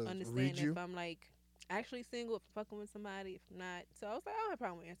to To understand read you? if I'm like actually single, if I'm fucking with somebody, if not. So I was like, I don't have a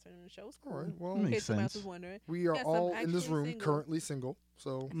problem with answering on the show. It's cool. All right. Well, In Makes case someone else sense. was wondering. we are Yes, I'm all in this actually room single. currently single.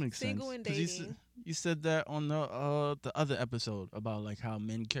 So Makes Single sense. and 'Cause dating. you said that on the other episode about like how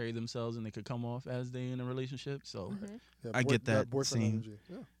men carry themselves and they could come off as they in a relationship. So Hmm. yeah, I get that boyfriend same- energy.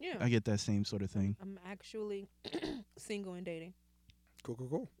 Yeah. Yeah. I get that same sort of thing. I'm actually single and dating.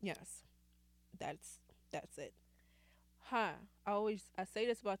 Cool. Yes. That's it. Huh. I say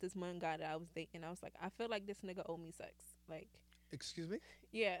this about this one guy that I was dating. I was like, I feel like this nigga owe me sex. Like, Excuse me.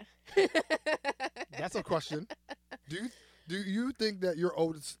 yeah. That's a question. Do you think that you're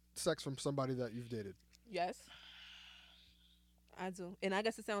owed sex from somebody that you've dated? Yes. I do. And I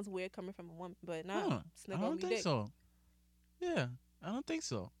guess it sounds weird coming from a woman, but nah. Huh. This I nigga owe don't me think dick. so. Yeah, I don't think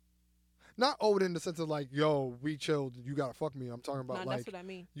so. Not owed in the sense of like, yo, we chilled, you gotta fuck me. I'm talking about Nah, like that's what I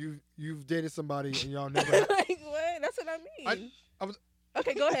mean. you've dated somebody and y'all never. Like, what? That's what I mean. I was-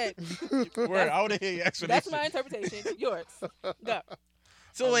 Okay, go ahead. Word, I want to hear your explanation. That's my interpretation. Yours. Go.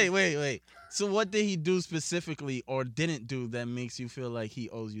 So wait. So what did he do specifically or didn't do that makes you feel like he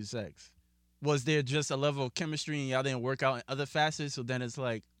owes you sex? Was there just a level of chemistry and y'all didn't work out in other facets? So then it's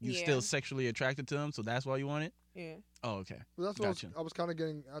like you Yeah. still sexually attracted to him, so that's why you want it? Yeah. Oh, okay. Well, that's what Gotcha. I was kind of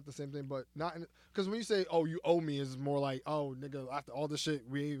getting at the same thing, but not because when you say, "Oh, you owe me," is more like, "Oh, nigga, after all this shit,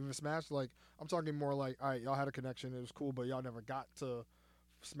 we ain't even smashed." Like I'm talking more like, "All right, y'all had a connection, it was cool, but y'all never got to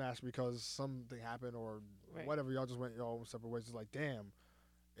smash because something happened or Right. whatever. Y'all just went your own separate ways." It's like, damn,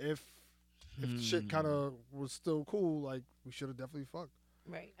 if shit kind of was still cool, like we should have definitely fucked.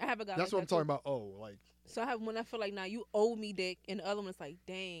 Right. I have a guy. That's like what I'm that, too. talking about. Oh, like So I have one I feel like now you owe me dick, and the other one's like,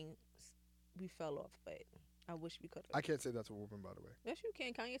 dang, we fell off, but I wish we could have. I can't say that's a woman, by the way. Yes, you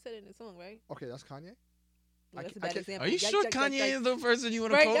can. Kanye said it in the song, right? Okay, that's Kanye. Well, that's a I bad can't- example. Are you Yikes, sure yikes, Kanye yikes, is the person you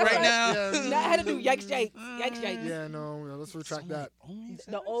want to Right, quote that's right right. now? Yeah. No, I had to do yikes, yikes, yikes, yikes. Yeah, no, let's retract Somebody that. owe me The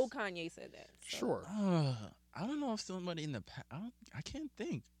sex? old Kanye said that. So. Sure. I don't know if somebody in the past. I can't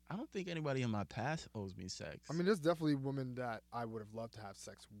think. I don't think anybody in my past owes me sex. I mean, there's definitely women that I would have loved to have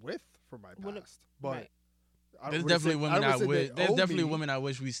sex with from my Would've- past, but right. there's definitely women I would say wish. they There's owe definitely me. women I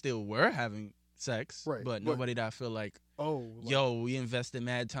wish we still were having sex. Right, But but- nobody that I feel like, Oh, like, yo, we invested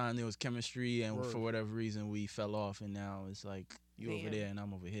mad time. There was chemistry, and Word. for whatever reason, we fell off, and now it's like you over Damn. there and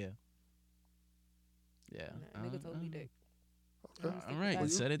I'm over here. Yeah. Nah, nigga told me dick. okay. All right, Well, you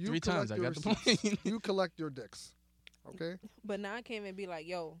said it you 3 times. I got collect the your point. You collect your dicks, okay? But now I can't even be like,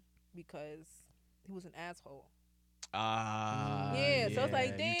 yo, because he was an asshole. Ah. yeah, so it's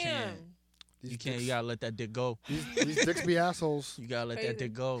like, you damn. can't. These You can't. dicks- You gotta let that dick go. these dicks be assholes. You gotta let Crazy. that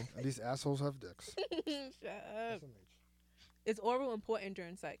dick go. These assholes have dicks. Shut up. SMH. Is oral important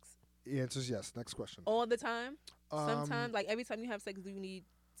during sex? The answer is yes. Next question. All the time? Um, Sometimes, like every time you have sex, do you need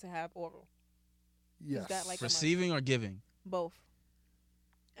to have oral? yes. that like a- Receiving or giving? Both.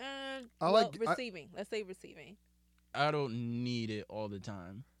 I Well, like- I- receiving. Let's say receiving. I don't need it all the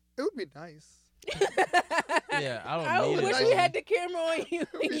time. It would be nice. Yeah, I don't I need it. wish all we the- had the camera on you. It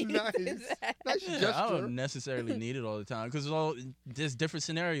would be nice. Nice Yeah, I gesture. don't necessarily need it all the time because there's different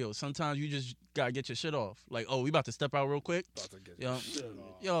scenarios. Sometimes you just gotta get your shit off. Like, oh, we about to step out real quick. About to get Yo, your shit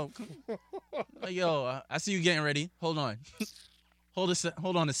off. Yo, like, yo, I see you getting ready. Hold on, hold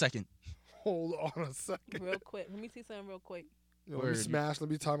on a second. Hold on a second. Real quick. Let me see something real quick. Yo, let me Word. smash. Let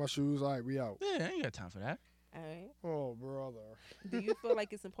me tie my shoes. All right, we out. Yeah, I ain't got time for that. All right. Oh, brother. Do you feel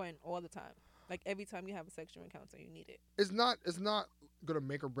like it's important all the time? Like every time you have a sexual encounter, you need it. It's not gonna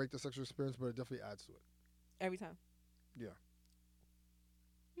make or break the sexual experience, but it definitely adds to it. Every time. Yeah.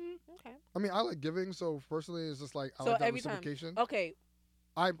 Okay. I mean, I like giving, so personally, it's just like I So like that every time. reciprocation. Okay.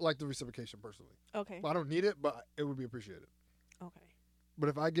 I like the reciprocation personally. Okay. But I don't need it, but it would be appreciated. Okay. But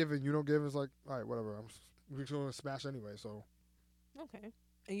if I give and you don't give, it's like, all right, whatever. We're just gonna smash anyway. So Okay.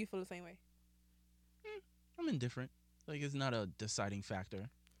 And you feel the same way? I'm indifferent. Like, it's not a deciding factor.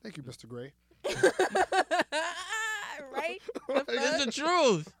 thank you, Mr. Gray. Right? Right. The It's fuck? the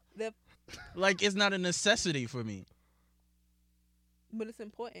truth. The- Like, it's not a necessity for me. But it's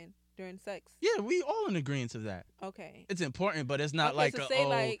important during sex. Yeah, we all in agreement of that. Okay. It's important, but it's not Okay, like so a, say oh,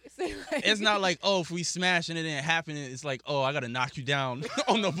 like it's not like, oh, if we smash and it didn't happen, it's like, oh, I gotta knock you down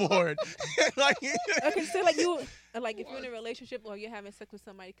on the board. Like, okay, so like you like if you're in a relationship or you're having sex with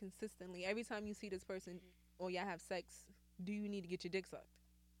somebody consistently, every time you see this person or y'all have sex, do you need to get your dick sucked?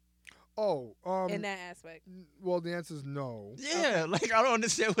 Oh, In that aspect. well, the answer is no. yeah, like I don't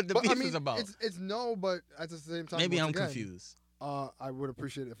understand what the But, beef I mean, is about. it's no, but at the same time, Maybe once I'm again, confused. I would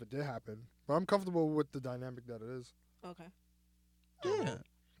appreciate it if it did happen, but I'm comfortable with the dynamic that it is. Okay. Yeah.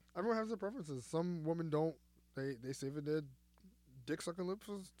 Everyone has their preferences. Some women don't. They save it their dick sucking lips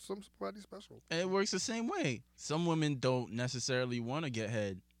for somebody special. And it works the same way. Some women don't necessarily want to get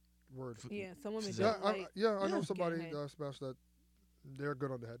head. word. Yeah, some women Yeah, don't like. I know Yeah. somebody Getting head. smashed that. They're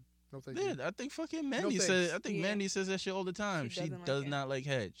good on the head. No thank Yeah, you. I think fucking Mandy thanks. says. I think Yeah. Mandy says that shit all the time. She She doesn't like does it. not like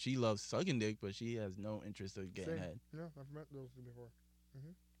head. She loves sucking dick, but she has no interest in getting Same. head. Yeah, I've met those before.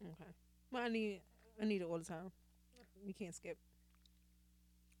 Okay. Well, I need it all the time. You can't skip.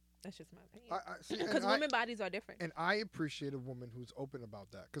 That's just my opinion. I see, Because and women bodies are different. and I appreciate a woman who's open about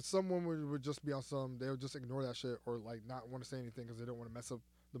that. Because some women would just be on some, they'll just ignore that shit or like not want to say anything because they don't want to mess up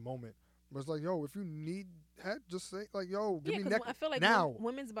the moment. But it's like, yo, if you need head, just say like, yo, give Yeah, me because neck I feel like now.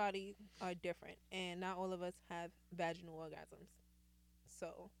 women's bodies are different, and not all of us have vaginal orgasms.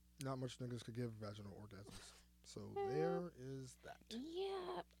 So Not much niggas could give vaginal orgasms. So there is that.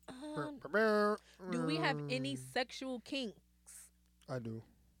 yeah. Do we have any sexual kinks? I do.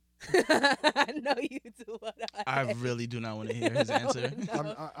 I know you do. I really do not want to hear his answer.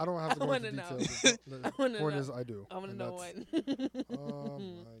 I don't have to I go into wanna know. details. The I wanna point know. is, I do. I want to And know that's- one. Oh my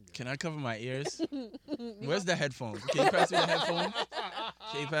god. Can I cover my ears? Where's the headphones? Can you pass me the headphones?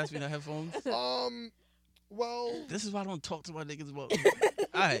 Can you pass me the headphones? Well, This is why I don't talk to my niggas about.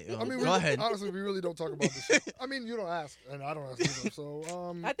 All right, I mean, go ahead. honestly, we really don't talk about this shit. I mean, you don't ask, and I don't ask either.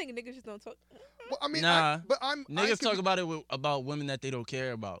 So, I think niggas just don't talk. well, I mean, Nah. but I'm Niggas talk about it about women that they don't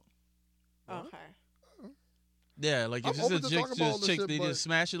care about. Okay. Yeah, like I'm if it's open a to chick, talk about all this chick shit, they but- just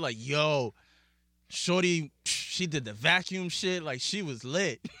smash it like, yo, shorty, she did the vacuum shit, like she was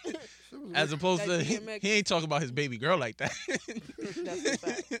lit. As opposed That to DMX. he ain't talking about his baby girl like that. That's a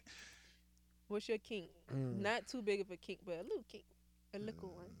fact. What's your kink? Mm. Not too big of a kink, but a little kink, a little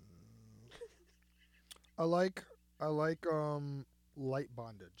one. I like light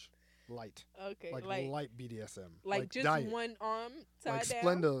bondage, light, Okay, like like light BDSM, just diet, one arm tied like down.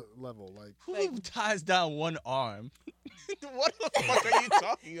 Splenda level, like Who Like- ties down one arm? What the fuck are you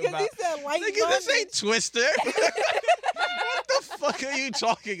talking Because about? he said light Nigga, this bondage. ain't Twister. What the fuck are you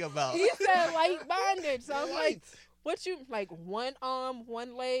talking about? He said light bondage. So I'm like, light. what you like? One arm,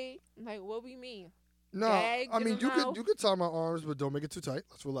 one leg. Like, what we mean? No, Gag I in mean the you mouth. could tie my arms, but don't make it too tight.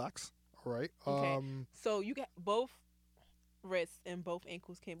 Let's relax. All right. Okay. So you got both wrists and both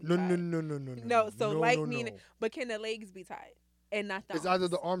ankles can be No, tied. no. No, so like no, meaning- no. But can the legs be tied and not the It's arms? either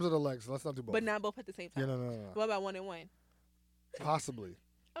the arms or the legs. Let's not do both. But not both at the same Yeah, time. no. What about one and one? Possibly.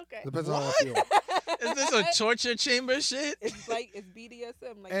 Okay. Depends on how I What? feel. Is this a torture chamber shit? It's like it's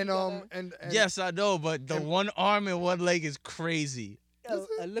BDSM. Like And you gotta- and Yes, I know, but the and- one arm and one leg is crazy.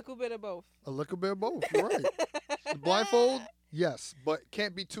 a little bit of both. a little bit of both. You're right. The blindfold, yes, but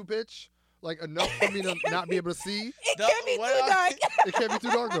can't be too pitch. Like enough for me to not be able to see. It The- can't be what too I- dark. It can't be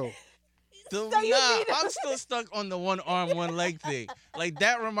too dark though. So, So you nah, mean- I'm still stuck on the one arm, one leg thing. Like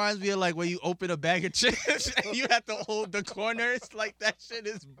that reminds me of like when you open a bag of chips and you have to hold the corners. Like that shit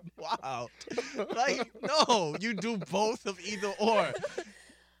is wild. Like no, you do both of either or. It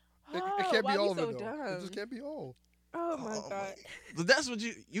Oh, can't why be we all of so it though. dumb? It just can't be all. Oh my Oh, god. But that's what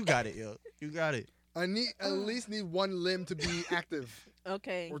you got it, yo. You got it. I need at least need one limb to be active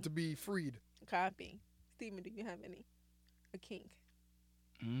Okay. or to be freed. Copy. Steven, do you have any? A kink?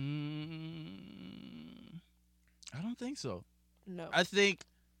 I don't think so. No. I think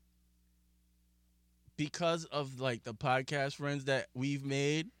because of like the podcast friends that we've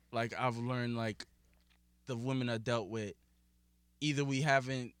made, like I've learned like the women I dealt with, either we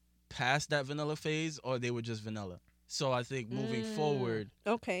haven't passed that vanilla phase or they were just vanilla. So I think moving forward,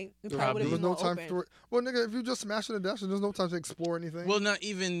 Okay. You There probably Probably. would was have no been more time open. for it. Well, nigga, if you just smashing and dashing, there's no time to explore anything. well, not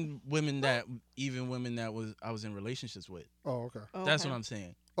even women that I was in relationships with. Oh, okay. That's Okay. what I'm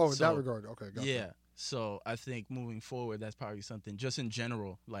saying. Oh, in So, that regard, okay, gotcha. Yeah. So I think moving forward, that's probably something just in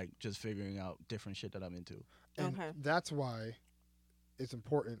general, like just figuring out different shit that I'm into. And Okay. that's why it's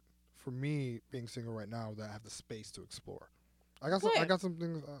important for me being single right now that I have the space to explore. I got some. I Good. got some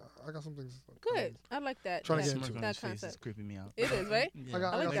things. I got some things. Good. I like that. Trying to that, get into Smirk on that his face is concept. creeping me out. It is, right? Yeah. I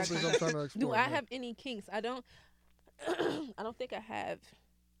got, I like I got that some things I'm trying to explore. Do I yeah. have any kinks? I don't. I don't think I have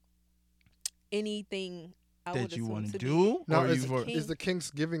anything I would that you assume want to to do, Now, or is, you've King. is the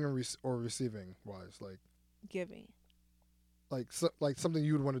kinks giving or receiving wise, be giving. like something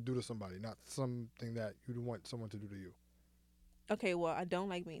you would want to do to somebody, not something that you'd want someone to do to you. Okay, well, I don't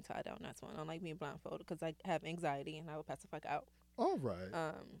like being tied down. That's one. I don't like being blindfolded because I have anxiety and I would pass the fuck out. All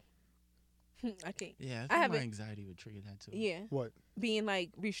right. I can't. Yeah, I I think my haven't- anxiety would trigger that too. Yeah, What? being like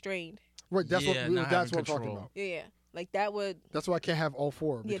restrained. Right. That's Yeah, what. not That's having what I'm talking control. about. Yeah, like that would. That's why I can't have all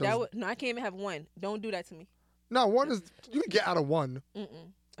four. Yeah, Because that would. No, I can't even have one. Don't do that to me. no, one is you can get out of one.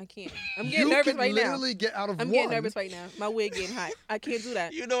 I can't. I'm getting you nervous can right now. literally get out of I'm one. getting nervous right now. My wig getting hot. I can't do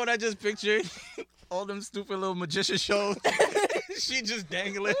that. You know what I just pictured? All them stupid little magician shows. She just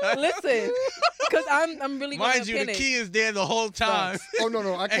dangling. Her. Listen, Because I'm really going Mind to you, pin the it. key is there the whole time. Oh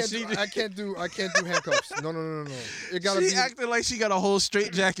no, I can't. And I can't do handcuffs. No. It gotta She be. acted like she got a whole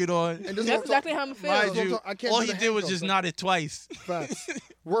straight jacket on. And this is That's what I'm exactly how I'm feeling. Mind That's what I'm you, I can't all do he the did was handcuffs. just Like, nod it twice. Facts.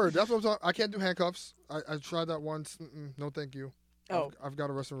 Word. That's what I'm talking. I can't do handcuffs. I tried that once. No, thank you. Oh. I've got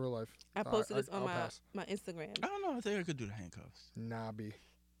arrested in real life. I posted this on I'll my pass. Instagram. I don't know. I think I could do the handcuffs. Nah, B.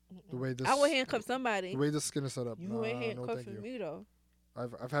 The way this. I would handcuff somebody. The way this skin is set up. You nah, ain't no, handcuffing thank you. me though.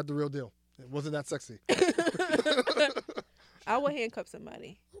 I've had the real deal. It wasn't that sexy. I would handcuff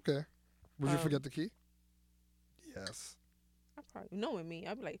somebody. Okay. Would you forget the key? Yes. I probably knowing me,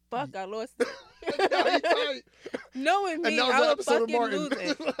 I'd be like, "Fuck, I lost it." Nah, he tight. Knowing And me, that was I the would episode of fucking Martin. lose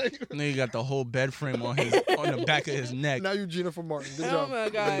it. Like, Nigga got the whole bed frame on the back of his neck. now you Gina for Martin. Good Oh job. my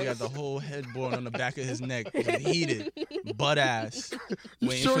Nigga god! got the whole headboard on the back of his neck, just heated, butt ass.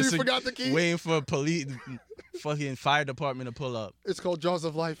 You sure you forgot the key? Waiting for police, fucking fire department to pull up. It's called Jaws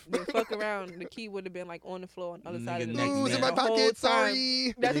of Life. Then fuck around, the key would have been like on the floor on the other side of the Nigga, bed. Ooh, it's in my The whole pocket. time.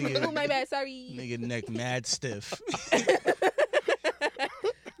 Sorry. That's Nigga. oh my bad. Sorry. Nigga neck mad stiff.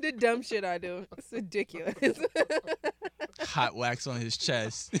 The dumb shit I do. It's ridiculous. Hot wax on his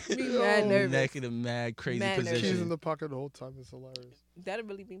chest. Be mad nervous. Neck in a mad crazy Mad nervous. Keys in position. the pocket the whole time. It's hilarious. That'd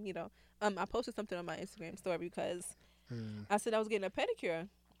really be me though. I posted something on my Instagram story because I said I was getting a pedicure,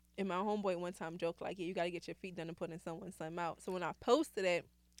 and my homeboy one time joked like, "Yeah, you gotta get your feet done and putting someone's something out." So when I posted it,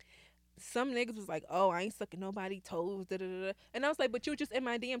 some niggas was like, "Oh, I ain't sucking nobody's toes," da da da. And I was like, "But you just in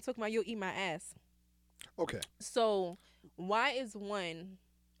my DM talking about you'll eat my ass." Okay. So why is one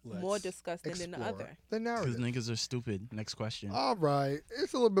more Let's disgusting than the explore other? The Because narrative. niggas are stupid. Next question. All right.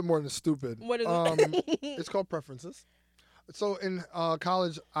 It's a little bit more than stupid. What is it? It's called preferences. So in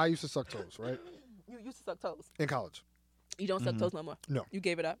college, I used to suck toes, right? You used to suck toes. In college. You don't suck toes no more. No. You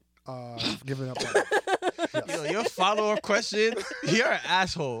gave it up. I've given up. on it. Yo, your follow-up question, you're an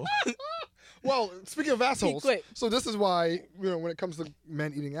asshole. Well, speaking of assholes, quit. so this is why, when it comes to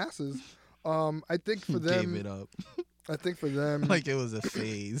men eating asses, I think for them, Gave it up. I think for them, Like it was a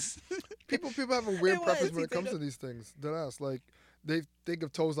phase. people have a weird It preference was, when he it comes said to these things. Deadass, like they think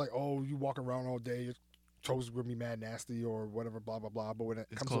of toes like, oh, you walk around all day, your toes are gonna be mad nasty or whatever, blah blah blah. But when it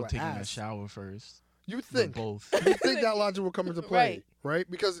It's comes called to an taking a ass, shower first. you Or think both. you think that logic will come into play, right?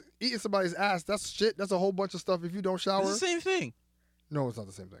 Because eating somebody's ass, that's shit. That's a whole bunch of stuff. If you don't shower, It's the same thing. no, it's not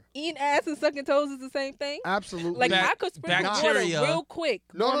the same thing. Eating ass and sucking toes is the same thing. Absolutely. Like Bac- I could sprinkle water bacteria. real quick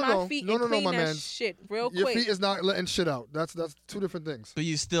No, on no, my no. feet No, and no, no, clean my that man. shit real Your quick. feet is not letting shit out. That's two different things. But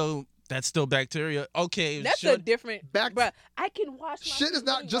that's still bacteria. Okay. That's sure. a different. Bruh, I can wash my Shit feet is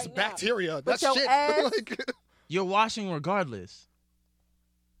not really just right now. bacteria. But That's your shit. ass- Like, You're washing regardless.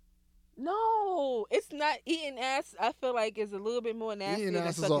 No, it's not eating ass. I feel like is a little bit more nasty Eating than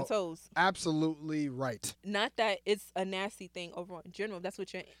ass is sucking all- toes. absolutely right. Not that it's a nasty thing overall in general. That's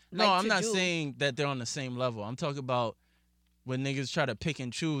what you're. No, like I'm to not do. saying that they're on the same level. I'm talking about when niggas try to pick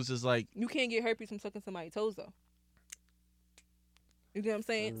and choose. It's like, You can't get herpes from sucking somebody's toes though. You get what I'm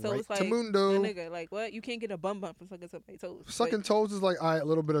saying? So Right it's like, to mundo. nigga, like what? You can't get a bum from sucking somebody's toes. Sucking toes is like, all right, a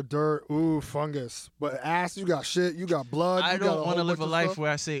little bit of dirt, ooh, fungus. But ass, you got shit, you got blood. I you got don't want to whole live a bunch of life stuff.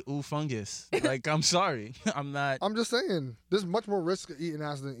 where I say, ooh, fungus. Like, I'm sorry. I'm not. I'm just saying, there's much more risk of eating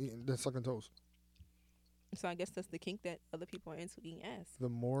ass than sucking toes. So I guess that's the kink that other people are into, eating ass. The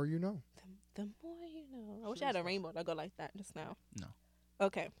more you know. The more you know. I wish I had a rainbow that go like that just now. No.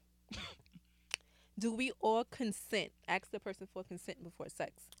 Okay. Do we all consent? Ask the person for consent before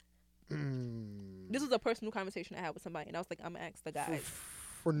sex. This was a personal conversation I had with somebody, and I was like, I'm gonna ask the guys.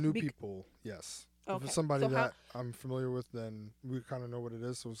 For new Bec- people, yes. If Okay. it's somebody So how- that I'm familiar with, then we kind of know what it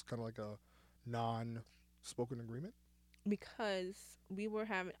is. So it's kind of like a non-spoken agreement. Because we were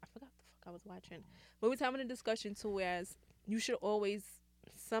having, I forgot what the fuck I was watching. We was having a discussion to whereas you should always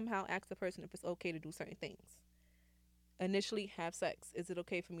somehow ask the person if it's okay to do certain things. Initially, have sex. Is it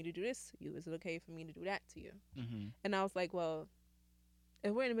okay for me to do this to you? Is it okay for me to do that to you? Mm-hmm. And I was like, well,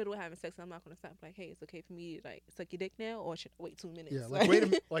 if we're in the middle of having sex, I'm not gonna stop. Like, hey, it's okay for me to like suck your dick now, or should I wait 2 minutes? Yeah, like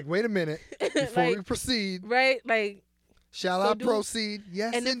wait a minute before we Like, proceed. right? Like, Shall so I do- proceed?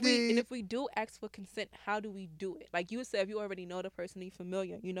 Yes, and indeed. if we do ask for consent, how do we do it? Like you said, if you already know the person, you're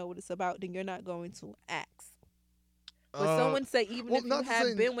familiar, you know what it's about, then you're not going to ask. But someone say even well, if you not have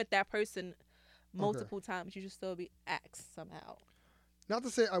saying- been with that person multiple times, you should still be asked somehow. Not to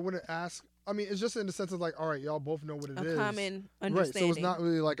say I wouldn't ask. I mean, it's just in the sense of like, all right, y'all both know what it A is. common Right. understanding. So it's not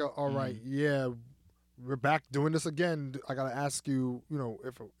really like, all right, yeah, we're back doing this again. I gotta ask you,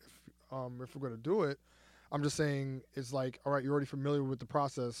 if we're gonna do it. I'm just saying it's like, all right, you're already familiar with the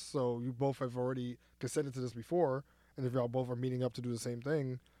process, so you both have already consented to this before, and if y'all both are meeting up to do the same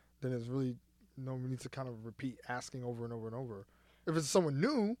thing, then it's really no need to kind of repeat asking over and over and over. If it's someone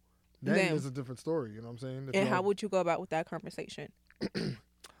new, Then- it's a different story. You know what I'm saying? If And y'all- how would you go about with that conversation?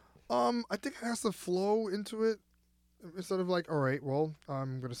 I think it has to flow into it instead of like, all right, well,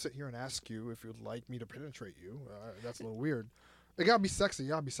 I'm gonna sit here and ask you if you'd like me to penetrate you. That's a little weird. It gotta be sexy. You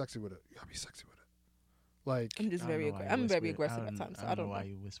gotta be sexy with it. You gotta be sexy with it. Like, I'm just I don't very know why you I'm very whispered. aggressive at times, so I don't know. why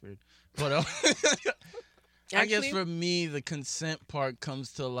you whispered. But I guess Actually- for me, the consent part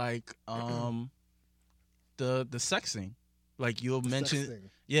comes to like the sexing. Like you'll mention, sexting.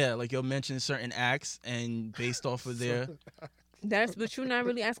 yeah, like you'll mention certain acts, and based off of their, But you're not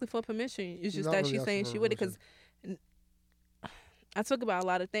really asking for permission. It's You're just not that really she's saying asking she for with it because I talk about a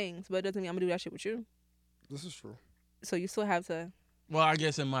lot of things, but it doesn't mean I'm gonna do that shit with you. This is true. So you still have to. well, I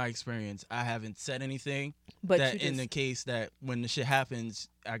guess in my experience, I haven't said anything But that you just in the case that when the shit happens,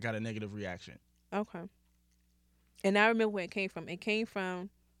 I got a negative reaction. okay. And I remember where it came from. It came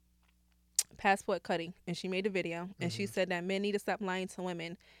from Passport Cutting, and she made a video, and she said that men need to stop lying to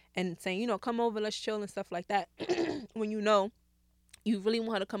women and saying, come over, let's chill and stuff like that. When you really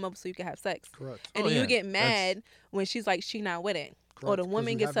want her to come over so you can have sex. Correct. And Oh, then you yeah. get mad when she's like, she not with it. Or Correct. the 'Cause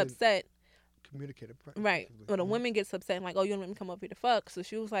woman you gets haven't upset. Communicated. Right. effectively. Or the Mhm. woman gets upset and like, oh, you don't let me come over here to fuck. So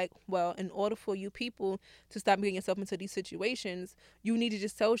she was like, well, in order for you people to stop getting yourself into these situations, you need to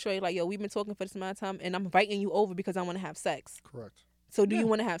just tell Shorty, like, yo, we've been talking for this amount of time and I'm inviting you over because I want to have sex. Correct. So do Yeah. you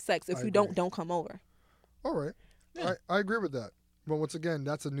want to have sex? If I you agree. don't come over. All right. Yeah. I agree with that. But once again,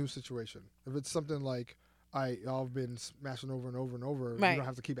 that's a new situation. If it's something like y'all have been smashing over and over and over, Right. you don't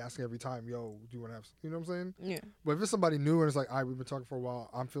have to keep asking every time, yo, do you want to have, you know what I'm saying? Yeah. But if it's somebody new and it's like, all right, we've been talking for a while,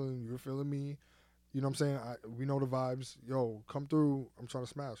 I'm feeling you, you're feeling me, you know what I'm saying? We know the vibes, yo, come through, I'm trying to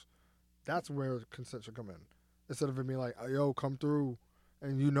smash. That's where consent should come in. Instead of it being like, yo, come through,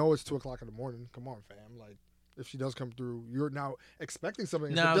 and it's 2 o'clock in the morning, come on, fam. Like, if she does come through, you're now expecting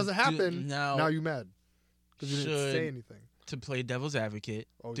something. If Now, it doesn't happen, now- now you mad. Because you didn't say Should- anything. To play devil's advocate,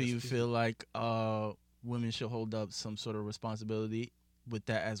 Oh, do yes, you please. feel like women should hold up some sort of responsibility with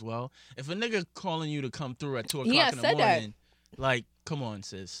that as well? If a nigga calling you to come through at 2 o'clock Yeah, I in the said that. morning, like, come on,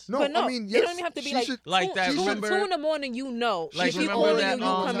 sis. No, But no, I mean, it yes, don't even have to be she like should- Like that, two, remember- 2 in the morning. Like, If she remember calling that, you,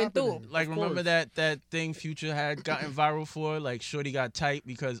 you coming through. happening. Like, Of remember course. that thing Future had gotten viral for? Like, Shorty got tight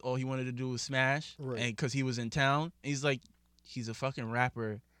because all he wanted to do was smash, Right. and because he was in town. He's like, he's a fucking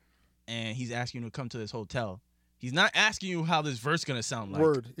rapper, and he's asking you to come to this hotel. He's not asking you how this verse gonna sound like.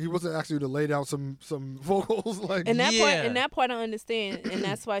 Word. He wasn't asking you to lay down some vocals like. And that part, Yeah. and that part, I understand, and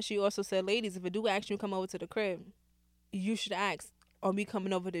that's why she also said, ladies, if I do ask you to come over to the crib, you should ask, are we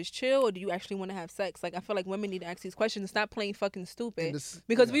coming over to just chill, or do you actually want to have sex? Like, I feel like women need to ask these questions and stop playing fucking stupid.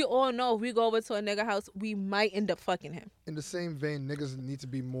 Because yeah. we all know if we go over to a nigga house, we might end up fucking him. In the same vein, niggas need to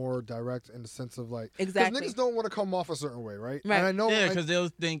be more direct in the sense of like, Exactly. because niggas don't want to come off a certain way, right? Right. And I know, Yeah, because they'll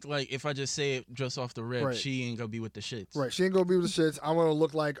think like if I just say it just off the rip, Right. she ain't gonna be with the shits. right, she ain't gonna be with the shits. I want to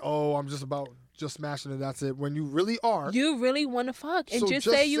look like, oh, I'm just smashing it. That's it. When you really are, You really want to fuck, and So just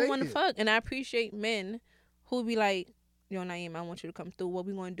just say you say want to it. fuck. And I appreciate men who be like, yo, Naeem, I want you to come through. What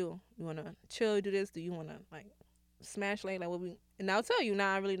we gonna do? You wanna chill, do this? Do you wanna like smash like what we? And I'll tell you,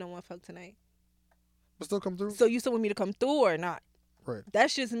 nah, I really don't want to fuck tonight. but still come through. So you still want me to come through or not? Right.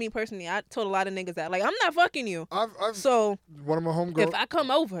 That's just me personally. I told a lot of niggas that like I'm not fucking you. I've So one of my homegirls, if I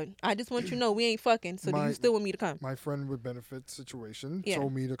come over, I just want you to know we ain't fucking. So do My- you still want me to come? my friend with benefits situation, Yeah.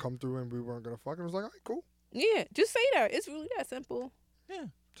 told me to come through and we weren't gonna fuck. And I was like, all right, cool. Yeah, just say that. It's really that simple. Yeah.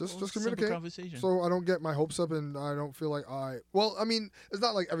 Just Simple communicate. conversation. So I don't get my hopes up and I don't feel like well, I mean, it's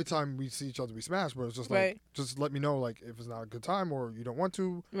not like every time we see each other we smash, but it's just like, Right. just let me know like if it's not a good time or you don't want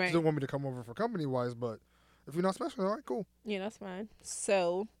to. Right. You don't want me to come over for company wise, but if you're not smashing, all right, cool. Yeah, that's fine.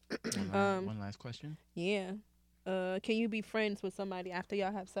 So One last question. yeah, can you be friends with somebody after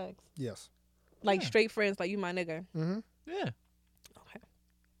y'all have sex? Yes. Like Yeah. straight friends, like you my nigga. Mm-hmm. Yeah. Okay.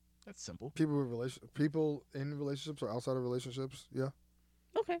 That's simple. People in relationships or outside of relationships, yeah.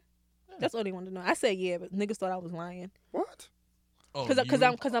 Okay. That's all they want to know. I said yeah, but niggas thought I was lying. What? Oh, Cause I'm a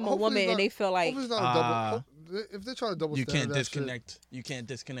Hopefully woman it's not- and they feel like Hopefully it's not a double. If they're trying to double you standard can't that shit, disconnect. You can't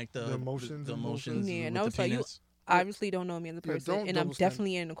disconnect The emotions The and emotions. Yeah, with no, the so you- penis. obviously don't know me as a Yeah, person, don't and I'm double stand.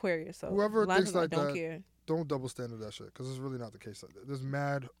 definitely an Aquarius. So Whoever a lot of thinks people like don't that- care. don't double standard that shit because it's really not the case like that. There's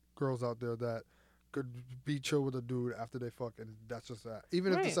mad girls out there that could be chill with a dude after they fuck, and that's just that.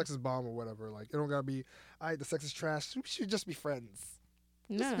 Even if the Right. sex is bomb or whatever, like it don't gotta be. The sex is trash. We should just be friends.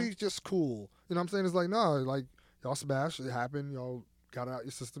 No. Just be just cool. You know what I'm saying? It's like no, like y'all smash. It happened. Y'all got it out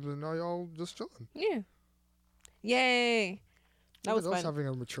your system, and now y'all just chilling. Yeah. Yay. That was Look at us fun. having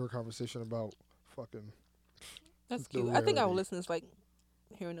a mature conversation about fucking That's the cute. I think our rarity. listeners like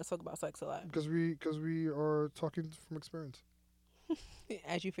hearing us talk about sex a lot. because we are talking from experience.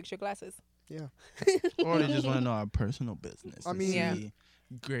 As you fix your glasses. Yeah. Or they just want to know our personal business. I and mean- Yeah. see,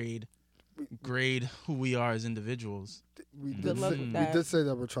 grade who we are as individuals. We Good did luck say, with we that. did say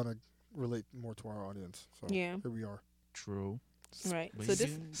that we're trying to relate more to our audience. So Yeah. here we are. True. Right. But So you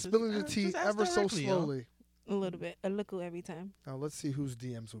this can just Spilling the ask- tea just ask ever so directly, yo. slowly. a little bit, a little every time. Now let's see whose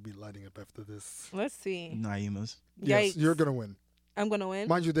DMs will be lighting up after this. Let's see. Naima's. Yes, Yikes. you're gonna win. I'm gonna win.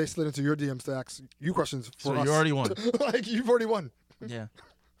 Mind you, they slid into your DMs to ask you questions for So us. you already won. Like you've already won. Yeah.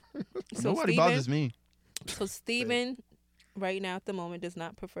 So Nobody Steven, bothers me. So Steven, right now at the moment, does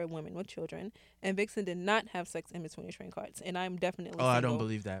not prefer women with children, and Vixen did not have sex in between train cards, and I'm definitely. Oh, single. I don't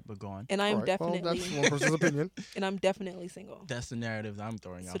believe that, but go on. And I am All right, well, definitely, that's one person's opinion. and I'm definitely single. That's the narrative that I'm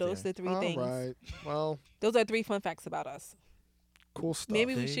throwing So out those are there. the three All things. right. Well, Those are 3 fun facts about us. cool stuff.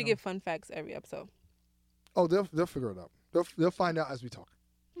 Maybe There we you should go. give fun facts every episode. Oh, they'll figure it out. They'll find out as we talk.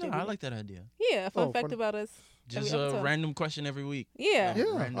 No, I like that idea. Yeah, a fun Oh, fact fun- about us. Just every a episode. random question every week. Yeah. Yeah.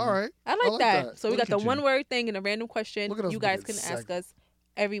 Random. All right. I like that. So we Look got the at you. one word thing and a random question. Look at us You guys being can ask seg- us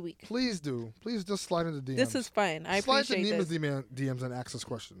every week. Please do. Please just slide into DMs. This is fun. I slide appreciate to this. Nema's DMs and ask us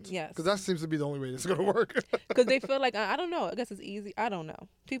questions. Yes. Because that seems to be the only way this is gonna work. Because they feel like, I don't know. I guess it's easy. I don't know.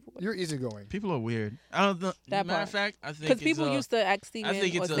 People. You're easygoing. People are weird. I don't know. That Matter part. of fact, I think Because it's, people used to ask Steven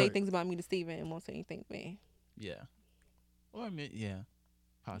think or it's say a- things about me to Steven and won't say anything to me. Yeah. Or yeah,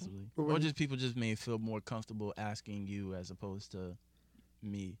 possibly. But Or when- just people just may feel more comfortable asking you as opposed to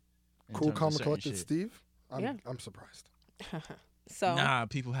me. in Cool, terms of calm, and certain collected shit. Steve. Yeah. I'm surprised. So, Nah,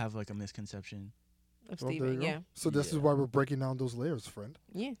 people have like a misconception. of Well, there you Steven, go. yeah. So this is Yeah. why we're breaking down those layers, friend.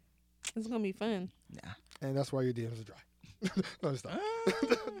 Yeah. It's going to be fun. Nah. And that's why your DMs are dry. No, stop.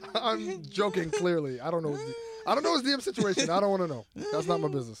 Uh, I'm joking. Clearly, I don't know. I don't know his DM situation. I don't want to know. That's not my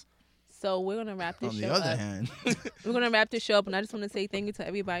business. So we're going to wrap this On show the other up. hand, We're going to wrap this show up, and I just want to say thank you to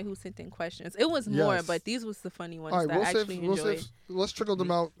everybody who sent in questions. It was more, Yes. but these was the funny ones All right, that I we'll actually save. We'll enjoyed. save. Let's trickle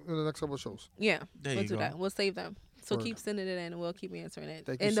them out in the next couple of shows. Yeah, there we'll you do go. that. We'll save them. So Word. keep sending it in, and we'll keep answering it.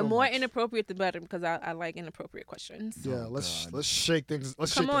 Thank you and the so more much. inappropriate, the better, because I like inappropriate questions. Yeah, Oh, let's God. let's shake things.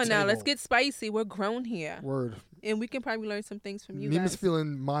 Let's Come shake on the now, let's table. get spicy. We're grown here, Word. and we can probably learn some things from you Nema's guys.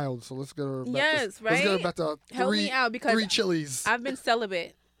 feeling mild, so let's get her. Back Yes, to, Let's get her right? back to Help me out because 3 chilies. I've been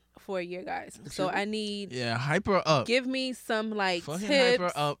celibate for a year, guys. So Excuse me? I need Yeah, hype her up. give me some like Fucking tips,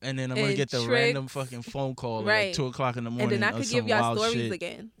 hype her up, and then I'm gonna and get the random tricks. fucking phone call at Right. like 2:00 in the and morning. then I or could some give y'all wild stories shit.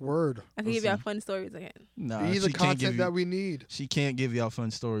 again. Word. I can give y'all Listen. fun stories again. Nah, Be she the can't give content you. that we need. She can't give y'all fun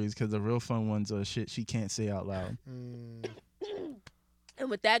stories because the real fun ones are shit she can't say out loud. Mm. And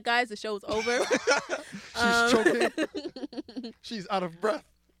with that, guys, the show's over. She's choking. She's out of breath.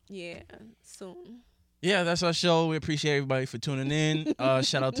 Yeah, soon. Yeah, that's our show. We appreciate everybody for tuning in.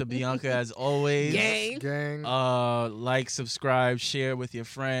 Shout out to Bianca as always. Gang. Gang. Like, subscribe, share with your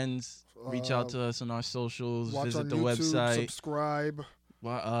friends. Reach out to us on our socials. Watch Visit on the YouTube, website. Subscribe.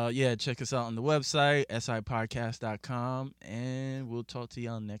 Yeah, check us out on the website, sipodcast.com, and we'll talk to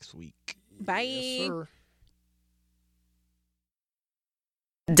y'all next week. Bye. Yes, sir.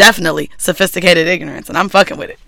 Definitely sophisticated ignorance, and I'm fucking with it.